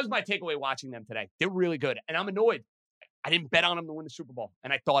 That was my takeaway watching them today. They're really good. And I'm annoyed. I didn't bet on them to win the Super Bowl.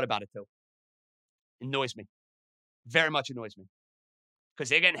 And I thought about it too. It annoys me. Very much annoys me. Because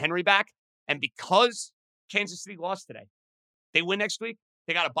they're getting Henry back. And because Kansas City lost today, they win next week.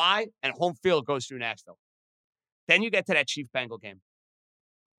 They got a bye. And home field goes through Nashville. Then you get to that Chief-Bengal game.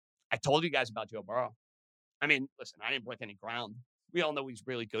 I told you guys about Joe Burrow. I mean, listen, I didn't break any ground. We all know he's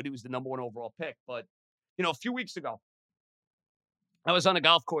really good. He was the number 1 overall pick. But, a few weeks ago, I was on a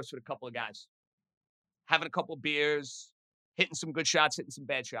golf course with a couple of guys, having a couple of beers, hitting some good shots, hitting some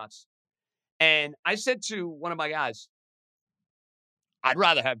bad shots. And I said to one of my guys, I'd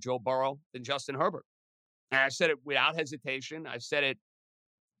rather have Joe Burrow than Justin Herbert. And I said it without hesitation. I said it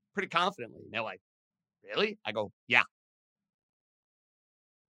pretty confidently. And they're like, really? I go, yeah.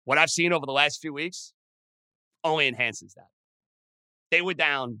 What I've seen over the last few weeks only enhances that. They were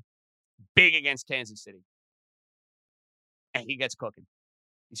down big against Kansas City. And he gets cooking.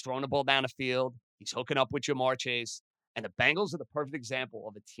 He's throwing the ball down the field. He's hooking up with Jamar Chase. And the Bengals are the perfect example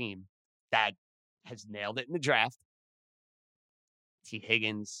of a team that has nailed it in the draft. T.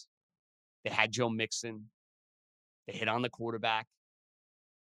 Higgins. They had Joe Mixon. They hit on the quarterback.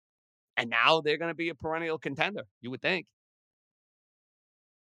 And now they're going to be a perennial contender, you would think.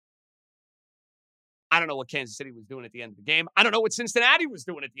 I don't know what Kansas City was doing at the end of the game. I don't know what Cincinnati was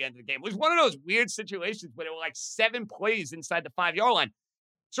doing at the end of the game. It was one of those weird situations where there were like 7 plays inside the 5-yard line.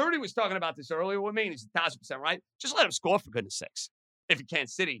 Cerny was talking about this earlier with me, and he's 1,000% right. Just let him score, for goodness sakes, if you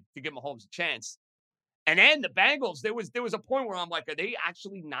Kansas City, to give Mahomes a chance. And then the Bengals, there was a point where I'm like, are they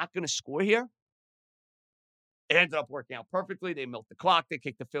actually not going to score here? It ended up working out perfectly. They milked the clock. They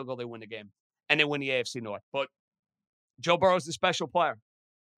kicked the field goal. They win the game. And they win the AFC North. But Joe Burrow's a special player.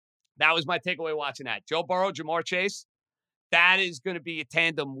 That was my takeaway watching that. Joe Burrow, Jamar Chase, that is going to be a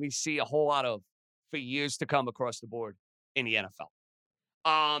tandem we see a whole lot of for years to come across the board in the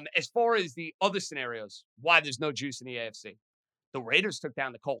NFL. As far as the other scenarios, why there's no juice in the AFC, the Raiders took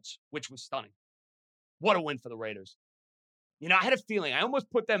down the Colts, which was stunning. What a win for the Raiders. I had a feeling. I almost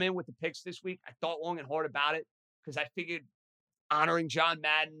put them in with the picks this week. I thought long and hard about it because I figured honoring John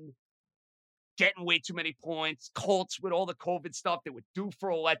Madden, getting way too many points, Colts with all the COVID stuff, they were due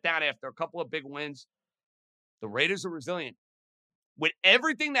for a letdown after a couple of big wins. The Raiders are resilient. With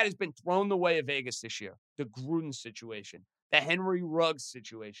everything that has been thrown the way of Vegas this year, the Gruden situation, the Henry Ruggs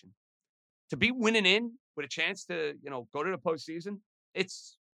situation, to be winning in with a chance to, go to the postseason,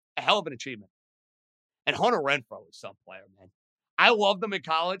 it's a hell of an achievement. And Hunter Renfrow is some player, man. I loved him in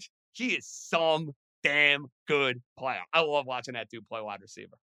college. He is some damn good player. I love watching that dude play wide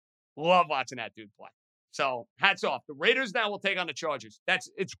receiver. Love watching that dude play. So, hats off. The Raiders now will take on the Chargers.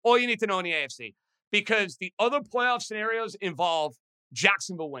 It's all you need to know in the AFC. Because the other playoff scenarios involve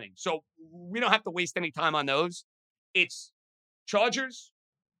Jacksonville winning. So, we don't have to waste any time on those. It's Chargers,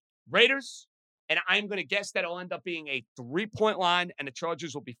 Raiders, and I'm going to guess that it'll end up being a 3-point line, and the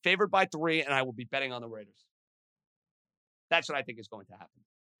Chargers will be favored by 3, and I will be betting on the Raiders. That's what I think is going to happen.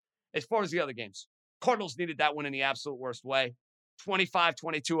 As far as the other games, Cardinals needed that one in the absolute worst way.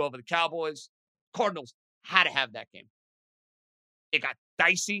 25-22 over the Cowboys. Cardinals had to have that game. It got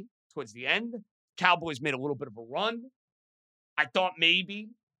dicey towards the end. Cowboys made a little bit of a run. I thought maybe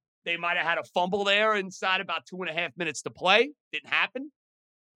they might have had a fumble there inside about 2.5 minutes to play. Didn't happen.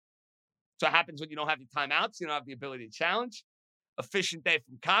 So it happens when you don't have your timeouts. You don't have the ability to challenge. Efficient day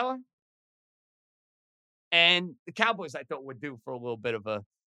from Kyler. And the Cowboys, I thought, were due for a little bit of a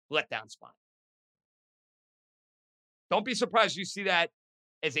letdown spot. Don't be surprised you see that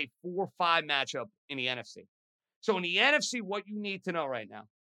as a 4-5 matchup in the NFC. So in the NFC, what you need to know right now,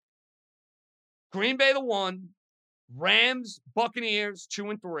 Green Bay the 1, Rams, Buccaneers 2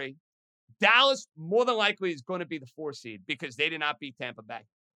 and 3, Dallas, more than likely, is going to be the 4 seed because they did not beat Tampa Bay.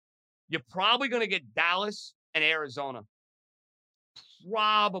 You're probably going to get Dallas and Arizona.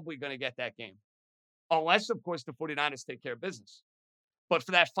 Probably going to get that game. Unless, of course, the 49ers take care of business. But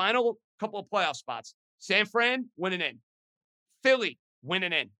for that final couple of playoff spots, San Fran winning in. Philly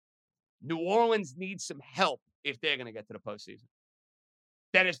winning in. New Orleans needs some help if they're going to get to the postseason.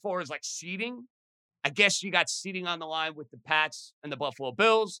 Then as far as like seeding, I guess you got seeding on the line with the Pats and the Buffalo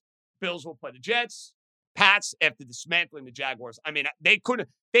Bills. Bills will play the Jets. Pats, after dismantling the Jaguars. I mean, they could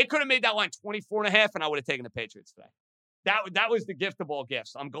have made that line 24.5, and I would have taken the Patriots today. That was the gift of all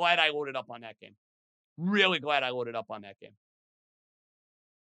gifts. I'm glad I loaded up on that game. Really glad I loaded up on that game.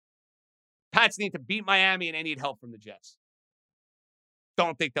 Pats need to beat Miami, and they need help from the Jets.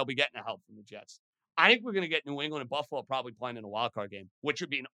 Don't think they'll be getting the help from the Jets. I think we're going to get New England and Buffalo probably playing in a wild card game, which would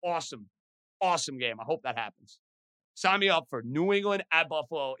be an awesome, awesome game. I hope that happens. Sign me up for New England at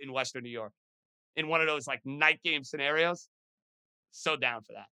Buffalo in Western New York in one of those like night game scenarios. So down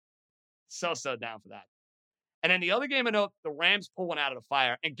for that. So down for that. And then the other game I know, the Rams pull one out of the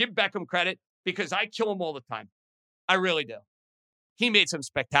fire. And give Beckham credit because I kill him all the time. I really do. He made some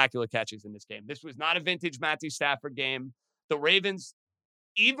spectacular catches in this game. This was not a vintage Matthew Stafford game. The Ravens,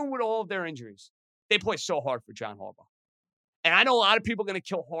 even with all of their injuries, they play so hard for John Harbaugh. And I know a lot of people are going to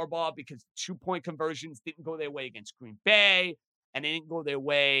kill Harbaugh because 2-point conversions didn't go their way against Green Bay, and they didn't go their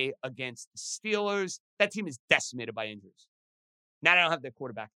way against the Steelers. That team is decimated by injuries. Now they don't have their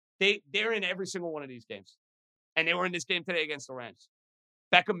quarterback. They're in every single one of these games. And they were in this game today against the Rams.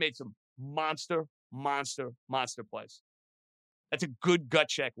 Beckham made some monster plays. That's a good gut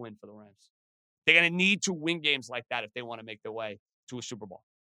check win for the Rams. They're going to need to win games like that if they want to make their way to a Super Bowl.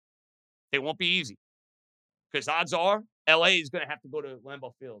 They won't be easy. Because odds are, LA is going to have to go to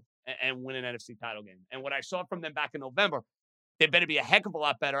Lambeau Field and win an NFC title game. And what I saw from them back in November, they better be a heck of a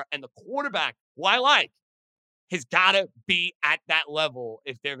lot better. And the quarterback, who I like, has got to be at that level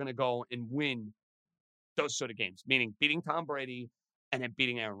if they're going to go and win those sort of games, meaning beating Tom Brady and then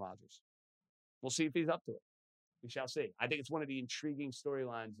beating Aaron Rodgers. We'll see if he's up to it. We shall see. I think it's one of the intriguing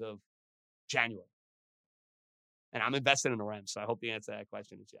storylines of January. And I'm invested in the Rams, so I hope the answer to that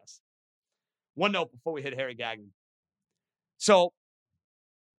question is yes. One note before we hit Harry Gagnon. So,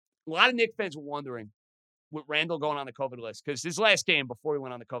 a lot of Knicks fans were wondering with Randall going on the COVID list, because his last game before he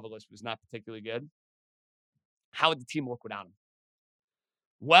went on the COVID list was not particularly good. How would the team look without him?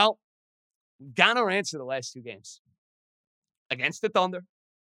 Well, we've got our answer the last 2 games. Against the Thunder,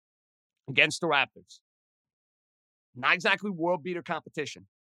 against the Raptors. Not exactly world beater competition.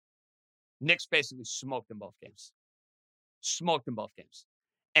 Knicks basically smoked in both games.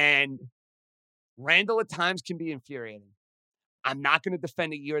 And Randall at times can be infuriating. I'm not going to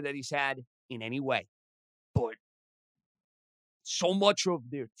defend the year that he's had in any way. But so much of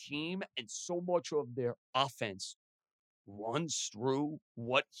their team and so much of their offense runs through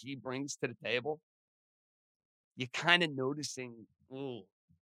what he brings to the table. You're kind of noticing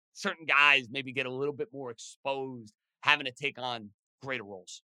certain guys maybe get a little bit more exposed, having to take on greater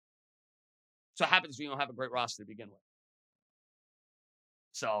roles. So it happens when you don't have a great roster to begin with.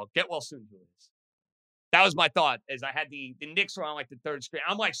 So get well soon, Julius. That was my thought as I had the Knicks around like the third screen.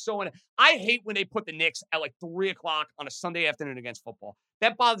 I'm like I hate when they put the Knicks at like 3 o'clock on a Sunday afternoon against football.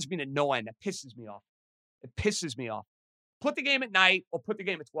 That bothers me to no end. That pisses me off. It pisses me off. Put the game at night or put the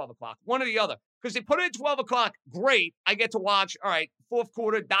game at 12 o'clock. One or the other. Because they put it at 12 o'clock, great. I get to watch, all right, fourth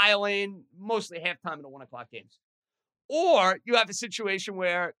quarter, dial in, mostly halftime in the 1 o'clock games. Or you have a situation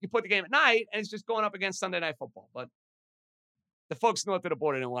where you put the game at night and it's just going up against Sunday Night Football. But the folks north of the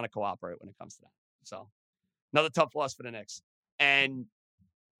border didn't want to cooperate when it comes to that. So another tough loss for the Knicks. And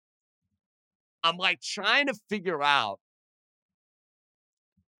I'm like trying to figure out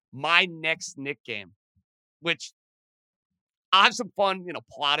my next Knick game, which I'll have some fun,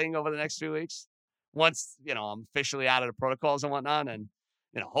 plotting over the next 2 weeks. Once, I'm officially out of the protocols and whatnot. And,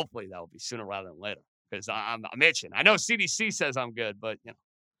 hopefully that will be sooner rather than later. Because I'm itching. I know CDC says I'm good, but,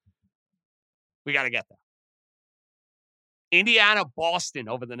 we got to get there. Indiana, Boston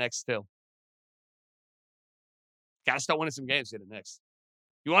over the next 2. Got to start winning some games here, the Knicks.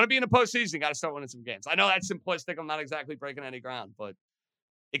 You want to be in the postseason, you got to start winning some games. I know that's simplistic. I'm not exactly breaking any ground, but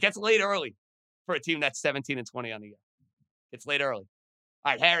it gets late early for a team that's 17-20 on the year. It's late early.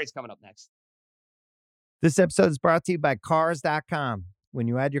 All right, Harry's coming up next. This episode is brought to you by Cars.com. When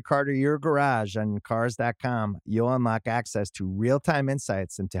you add your car to your garage on Cars.com, you'll unlock access to real-time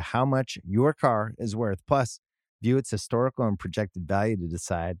insights into how much your car is worth. Plus, view its historical and projected value to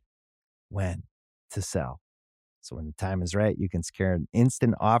decide when to sell. So when the time is right, you can secure an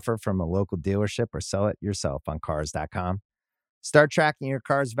instant offer from a local dealership or sell it yourself on Cars.com. Start tracking your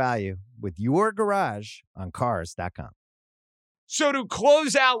car's value with your garage on Cars.com. So to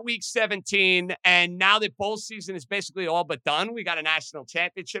close out Week 17, and now that bowl season is basically all but done, we got a national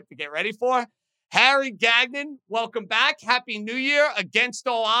championship to get ready for. Harry Gagnon, welcome back. Happy New Year. Against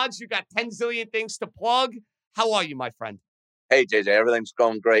all odds, you got 10 zillion things to plug. How are you, my friend? Hey, JJ, everything's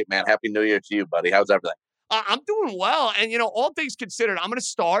going great, man. Happy New Year to you, buddy. How's everything? I'm doing well. And, all things considered, I'm going to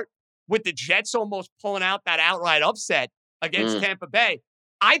start with the Jets almost pulling out that outright upset against Tampa Bay.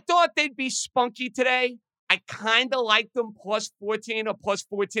 I thought they'd be spunky today. I kind of liked them plus 14 or plus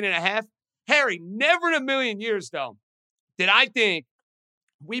 14.5. Harry, never in a million years, though, did I think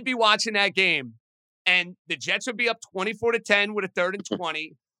we'd be watching that game and the Jets would be up 24-10 with a 3rd and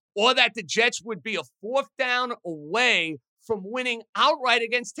 20, or that the Jets would be a 4th down away from winning outright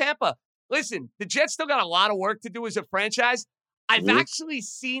against Tampa. Listen, the Jets still got a lot of work to do as a franchise. I've actually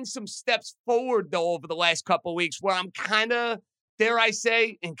seen some steps forward, though, over the last couple of weeks where I'm kind of, dare I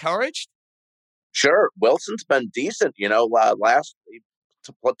say, encouraged. Sure. Wilson's been decent.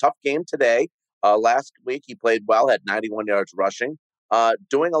 Tough game today. Last week, he played well, had 91 yards rushing.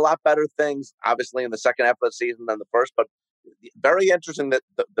 Doing a lot better things, obviously, in the second half of the season than the first. But very interesting that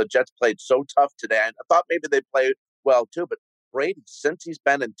the Jets played so tough today. I thought maybe they played well, too. But Brady, since he's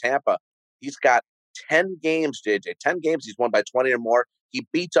been in Tampa, he's got 10 games, JJ. 10 games he's won by 20 or more. He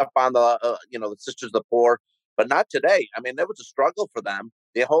beats up on the Sisters of the Poor, but not today. I mean, it was a struggle for them.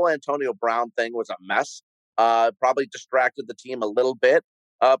 The whole Antonio Brown thing was a mess. Probably distracted the team a little bit.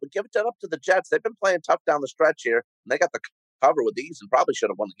 But give it up to the Jets. They've been playing tough down the stretch here, and they got the cover with these and probably should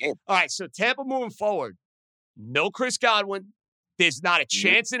have won the game. All right, so Tampa moving forward. No Chris Godwin. There's not a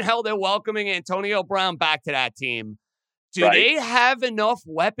chance in hell they're welcoming Antonio Brown back to that team. Do they have enough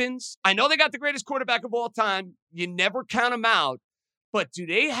weapons? I know they got the greatest quarterback of all time. You never count them out. But do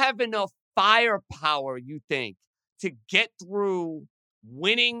they have enough firepower, you think, to get through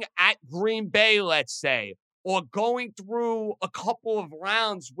winning at Green Bay, let's say, or going through a couple of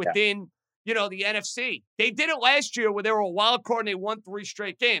rounds within, the NFC? They did it last year where they were a wild card and they won 3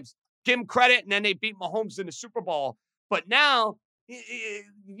 straight games. Give them credit, and then they beat Mahomes in the Super Bowl. But now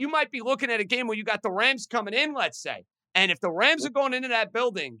you might be looking at a game where you got the Rams coming in, let's say. And if the Rams are going into that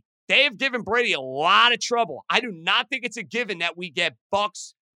building, they've given Brady a lot of trouble. I do not think it's a given that we get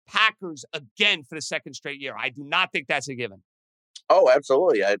Bucs, Packers again for the 2nd straight year. I do not think that's a given. Oh,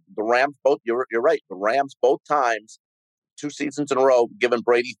 absolutely. The Rams both, you're right. The Rams both times, 2 seasons in a row, given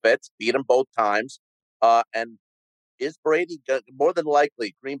Brady fits, beat him both times. And is Brady more than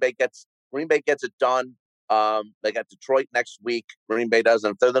likely? Green Bay gets it done. They got Detroit next week. Green Bay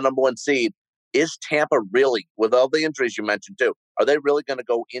doesn't. If they're the number 1 seed, is Tampa really, with all the injuries you mentioned too, are they really going to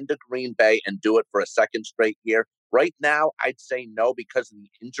go into Green Bay and do it for a 2nd straight year? Right now, I'd say no because of the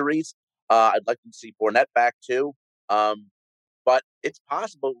injuries. I'd like to see Fournette back too. But it's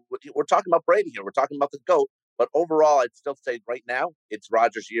possible. We're talking about Brady here. We're talking about the GOAT. But overall, I'd still say right now, it's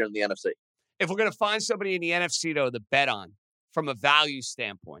Rodgers' year in the NFC. If we're going to find somebody in the NFC, though, to bet on from a value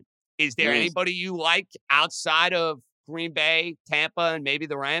standpoint, is there anybody you like outside of Green Bay, Tampa, and maybe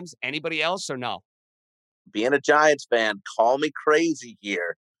the Rams? Anybody else or no? Being a Giants fan, call me crazy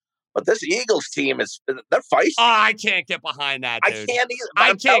here, but this Eagles team they're feisty. Oh, I can't get behind that, dude. I can't either.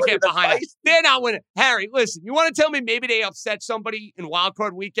 I can't get behind that. They're not winning. Harry, listen, you want to tell me maybe they upset somebody in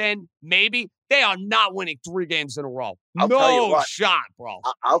wildcard weekend? Maybe. They are not winning 3 games in a row. No shot, bro.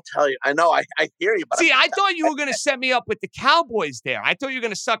 I'll tell you. I know. I hear you. But see, I thought you were going to set me up with the Cowboys there. I thought you were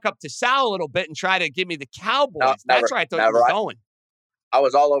going to suck up to Sal a little bit and try to give me the Cowboys. No, that's where I thought you were going. I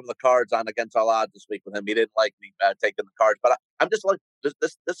was all over the cards on Against All Odds this week with him. He didn't like me taking the cards. But I'm just like,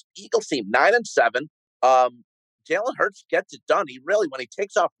 this Eagles team, 9-7. Jalen Hurts gets it done. He really, when he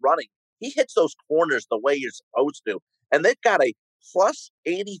takes off running, he hits those corners the way you're supposed to. And they've got a plus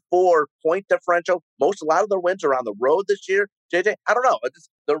 84 point differential. A lot of their wins are on the road this year. JJ, I don't know. It's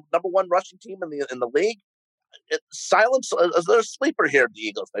the number 1 rushing team in the league. Silence, they're a sleeper here, the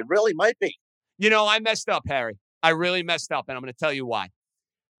Eagles. They really might be. I messed up, Harry. I really messed up, and I'm going to tell you why.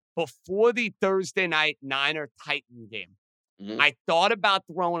 Before the Thursday night Niner-Titan game, I thought about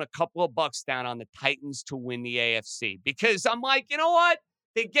throwing a couple of bucks down on the Titans to win the AFC because I'm like, you know what?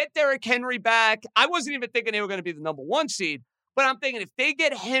 They get Derrick Henry back. I wasn't even thinking they were going to be the number 1 seed, but I'm thinking if they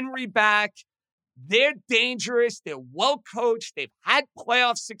get Henry back, they're dangerous. They're well coached. They've had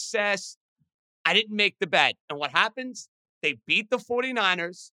playoff success. I didn't make the bet. And what happens? They beat the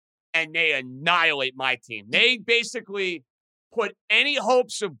 49ers and they annihilate my team. They basically put any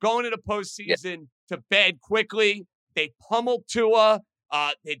hopes of going to the postseason to bed quickly. They pummeled Tua.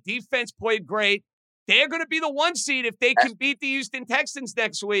 Their defense played great. They're going to be the 1 seed if they can beat the Houston Texans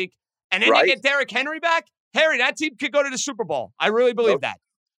next week. And then they get Derrick Henry back. Harry, that team could go to the Super Bowl. I really believe that.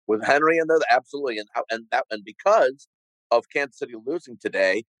 With Henry in there, absolutely, and because of Kansas City losing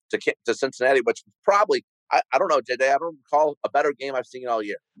today to Cincinnati, which was probably I don't know, JJ, I don't recall a better game I've seen all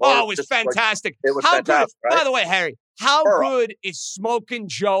year. It was fantastic. It was fantastic. Good, right? By the way, Harry, how Burrow. good is Smoking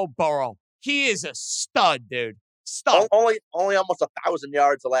Joe Burrow? He is a stud, dude. Stud. Only almost 1,000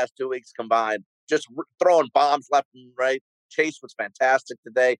 yards the last 2 weeks combined. Just throwing bombs left and right. Chase was fantastic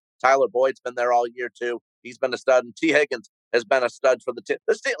today. Tyler Boyd's been there all year too. He's been a stud, and T. Higgins has been a stud for the team.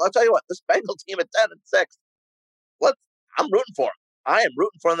 This team, I'll tell you what, this Bengal team at 10-6. I'm rooting for them. I am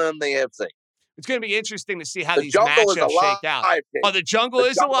rooting for them in the AFC. It's going to be interesting to see how The these jungle is matchups alive, shake out. Dave. Oh, the jungle The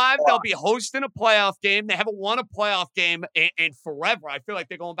is jungle alive. is They'll alive. be hosting a playoff game. They haven't won a playoff game in forever. I feel like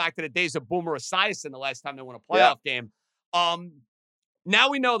they're going back to the days of Boomer Esiason the last time they won a playoff game. Now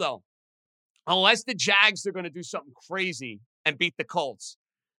we know, though, unless the Jags are going to do something crazy and beat the Colts,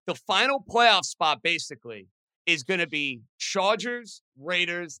 the final playoff spot basically is going to be Chargers,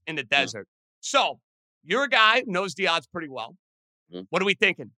 Raiders in the desert. So you're a guy who knows the odds pretty well. What are we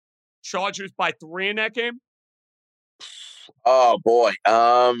thinking? Chargers by 3 in that game? Oh, boy.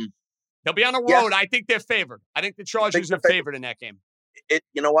 They'll be on the road. Yeah. I think they're favored. I think the Chargers are favored in that game.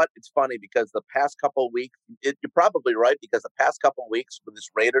 You know what? It's funny because the past couple of weeks, you're probably right, because the past couple of weeks with this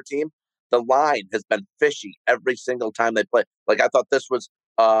Raider team, the line has been fishy every single time they play. Like, I thought this was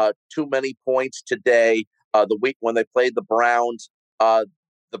too many points today. The week when they played the Browns,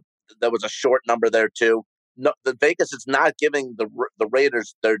 there was a short number there too. No, the Vegas is not giving the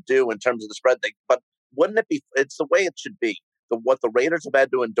Raiders their due in terms of the spread. But wouldn't it be? It's the way it should be. What the Raiders have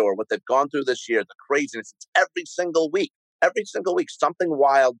had to endure, what they've gone through this year, the craziness. It's every single week. Every single week, something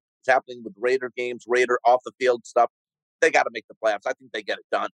wild is happening with Raider games, Raider off the field stuff. They got to make the playoffs. I think they get it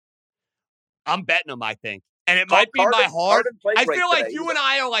done. I'm betting them, I think. And it might be my heart. I feel like you and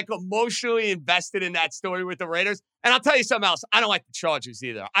I are like emotionally invested in that story with the Raiders. And I'll tell you something else. I don't like the Chargers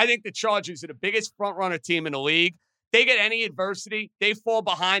either. I think the Chargers are the biggest front runner team in the league. They get any adversity, they fall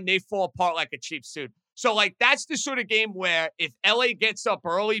behind, they fall apart like a cheap suit. So, like, that's the sort of game where if LA gets up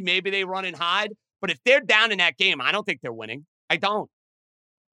early, maybe they run and hide. But if they're down in that game, I don't think they're winning. I don't.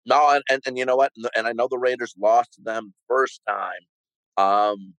 No, and you know what? And I know the Raiders lost to them first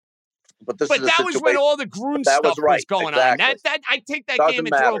time. But that was when all the Gruden stuff was going on. That I take that game and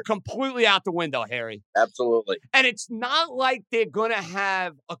throw it completely out the window, Harry. Absolutely. And it's not like they're going to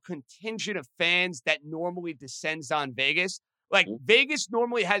have a contingent of fans that normally descends on Vegas. Like, Vegas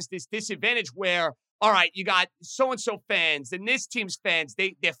normally has this disadvantage where, all right, you got so-and-so fans and this team's fans,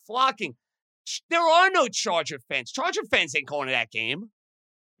 they're flocking. There are no Charger fans. Charger fans ain't going to that game.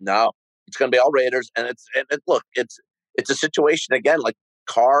 No, it's going to be all Raiders. And look, it's a situation again, like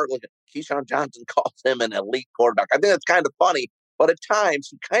Carr, look at Keyshawn Johnson calls him an elite quarterback. I think that's kind of funny, but at times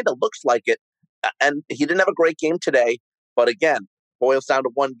he kind of looks like it. And he didn't have a great game today. But again, boils down to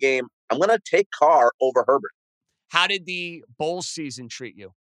one game. I'm going to take Carr over Herbert. How did the bowl season treat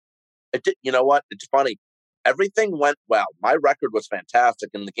you? It did, you know what? It's funny. Everything went well. My record was fantastic,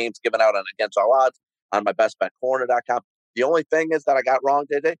 and the game's given out on Against All Odds on my bestbetcorner.com. The only thing is that I got wrong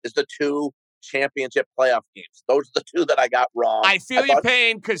today is the 2 championship playoff games. Those are the 2 that I got wrong. I feel your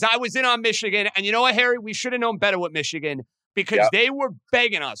pain because I was in on Michigan. And you know what, Harry? We should have known better with Michigan because they were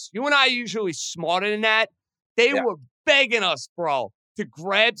begging us. You and I are usually smarter than that. They were begging us, bro, to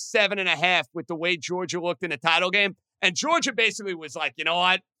grab 7.5 with the way Georgia looked in the title game. And Georgia basically was like, you know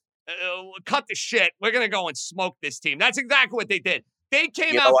what? Cut the shit. We're going to go and smoke this team. That's exactly what they did. They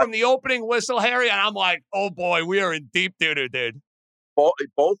came out from the opening whistle, Harry, and I'm like, oh, boy, we are in deep doo-doo, dude.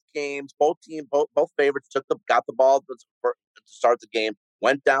 Both games, both favorites got the ball to start the game,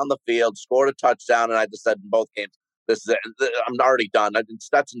 went down the field, scored a touchdown, and I just said in both games, this is it. I'm already done.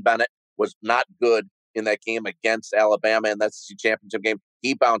 Stetson Bennett was not good in that game against Alabama in that SEC championship game.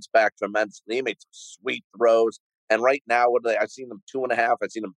 He bounced back tremendously. He made some sweet throws. And right now, I've seen them 2.5.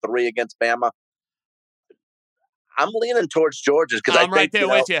 I've seen them 3 against Bama. I'm leaning towards Georgia because I'm right there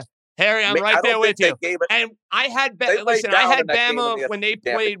with you. Harry, I'm right there with you. And I had Bama when they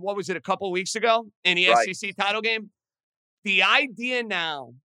played, what was it, a couple of weeks ago in the SEC title game. The idea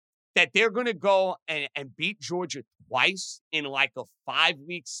now that they're going to go and beat Georgia twice in like a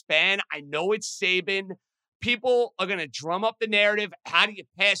 5-week span. I know it's Saban. People are going to drum up the narrative. How do you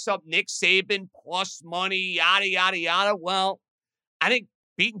pass up Nick Saban plus money, yada, yada, yada? Well, I think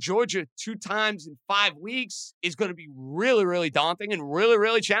beating Georgia 2 times in 5 weeks is going to be really, really daunting and really,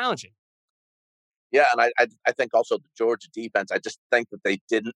 really challenging. Yeah, and I think also the Georgia defense, I just think that they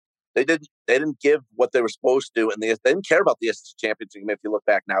didn't give what they were supposed to, and they didn't care about the SEC championship game if you look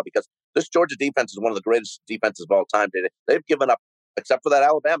back now, because this Georgia defense is one of the greatest defenses of all time. They've given up, except for that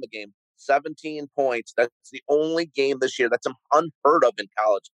Alabama game, 17 points. That's the only game this year. That's unheard of in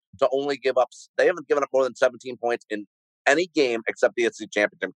college to only give up. They haven't given up more than 17 points in any game except the SEC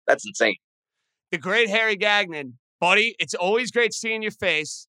championship. That's insane. The great Harry Gagnon, buddy, it's always great seeing your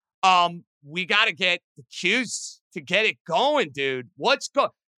face. We got to get the Qs to get it going, dude. What's going?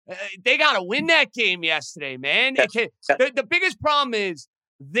 They got to win that game yesterday, man. The biggest problem is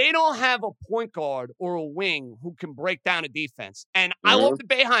they don't have a point guard or a wing who can break down a defense. And I love the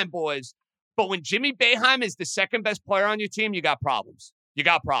Boeheim boys, but when Jimmy Boeheim is the second best player on your team, you got problems. You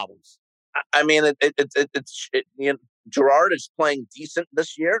got problems. I mean, Gerard is playing decent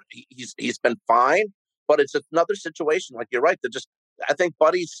this year. He's been fine, but it's another situation. Like, you're right. I think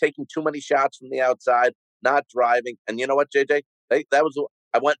Buddy's taking too many shots from the outside, not driving. And you know what, JJ?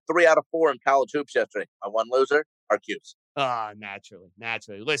 I went 3 out of 4 in college hoops yesterday. My one loser, our Qs.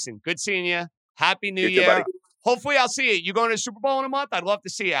 Naturally. Listen, good seeing you. Happy New Year. Hopefully I'll see you. You going to the Super Bowl in a month? I'd love to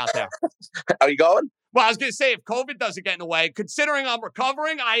see you out there. Are you going? Well, I was going to say, if COVID doesn't get in the way, considering I'm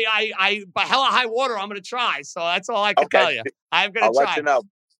recovering, I by hell or high water, I'm going to try. So that's all I can tell you. I'm going to try. Let you know.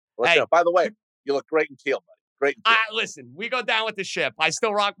 By the way, you look great in teal, buddy. Great in teal. Listen, we go down with the ship. I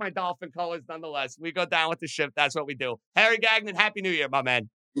still rock my Dolphin colors nonetheless. We go down with the ship. That's what we do. Harry Gagnon, Happy New Year, my man.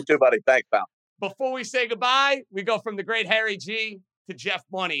 You too, buddy. Thanks, pal. Before we say goodbye, we go from the great Harry G to Jeff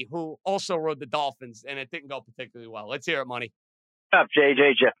Money, who also rode the Dolphins, and it didn't go particularly well. Let's hear it, Money. What's up,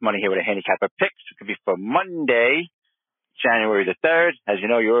 JJ? Jeff Money here with a handicapper picks. It could be for Monday, January the 3rd. As you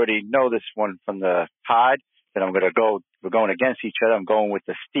know, you already know this one from the pod that we're going against each other. I'm going with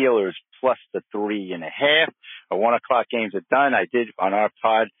the Steelers plus the 3.5. Our 1 o'clock games are done. I did on our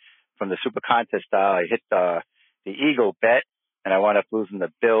pod from the Super Contest style. I hit the Eagle bet, and I wound up losing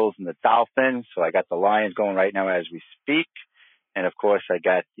the Bills and the Dolphins. So I got the Lions going right now as we speak. And, of course, I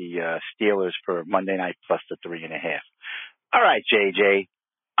got the Steelers for Monday night plus the 3.5. All right, JJ,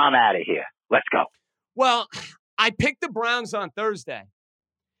 I'm out of here. Let's go. Well, I picked the Browns on Thursday,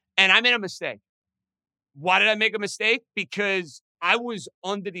 and I made a mistake. Why did I make a mistake? Because I was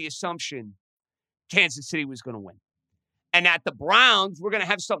under the assumption Kansas City was going to win, and that the Browns were going to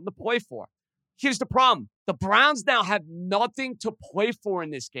have something to play for. Here's the problem. The Browns now have nothing to play for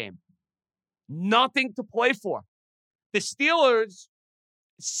in this game. Nothing to play for. The Steelers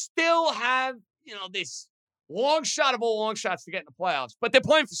still have, this long shot of all long shots to get in the playoffs, but they're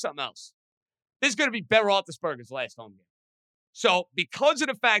playing for something else. This is going to be Ben Roethlisberger's last home game. So because of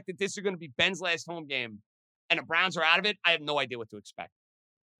the fact that this is going to be Ben's last home game and the Browns are out of it, I have no idea what to expect.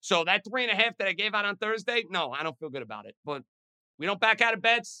 So that 3.5 that I gave out on Thursday, no, I don't feel good about it. But we don't back out of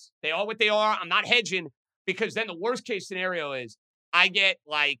bets. They are what they are. I'm not hedging, because then the worst case scenario is I get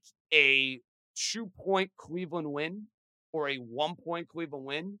like a 2-point Cleveland win or a 1-point Cleveland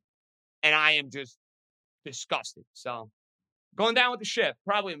win, and I am just disgusted. So going down with the ship,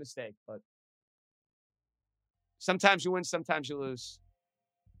 probably a mistake, but sometimes you win, sometimes you lose,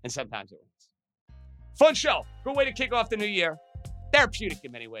 and sometimes it wins. Fun show. Good way to kick off the new year. Therapeutic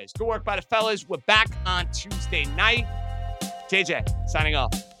in many ways. Good work by the fellas. We're back on Tuesday night. JJ, signing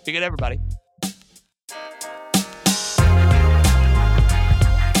off. Be good, everybody.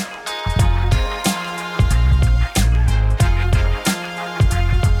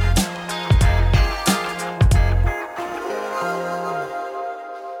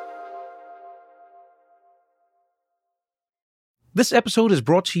 This episode is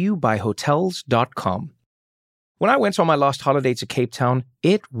brought to you by Hotels.com. When I went on my last holiday to Cape Town,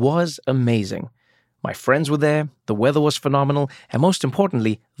 it was amazing. My friends were there, the weather was phenomenal, and most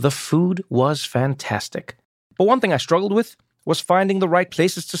importantly, the food was fantastic. But one thing I struggled with was finding the right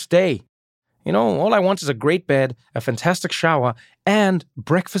places to stay. All I want is a great bed, a fantastic shower, and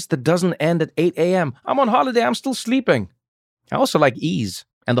breakfast that doesn't end at 8 a.m. I'm on holiday, I'm still sleeping. I also like ease,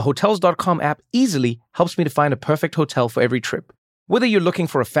 and the Hotels.com app easily helps me to find a perfect hotel for every trip. Whether you're looking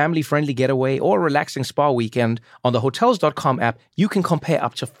for a family-friendly getaway or a relaxing spa weekend, on the Hotels.com app, you can compare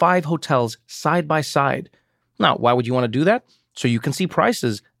up to 5 hotels side by side. Now, why would you want to do that? So you can see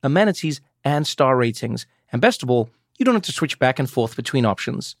prices, amenities, and star ratings. And best of all, you don't have to switch back and forth between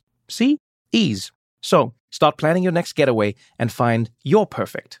options. See? Ease. So, start planning your next getaway and find your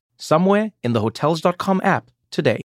perfect somewhere in the Hotels.com app today.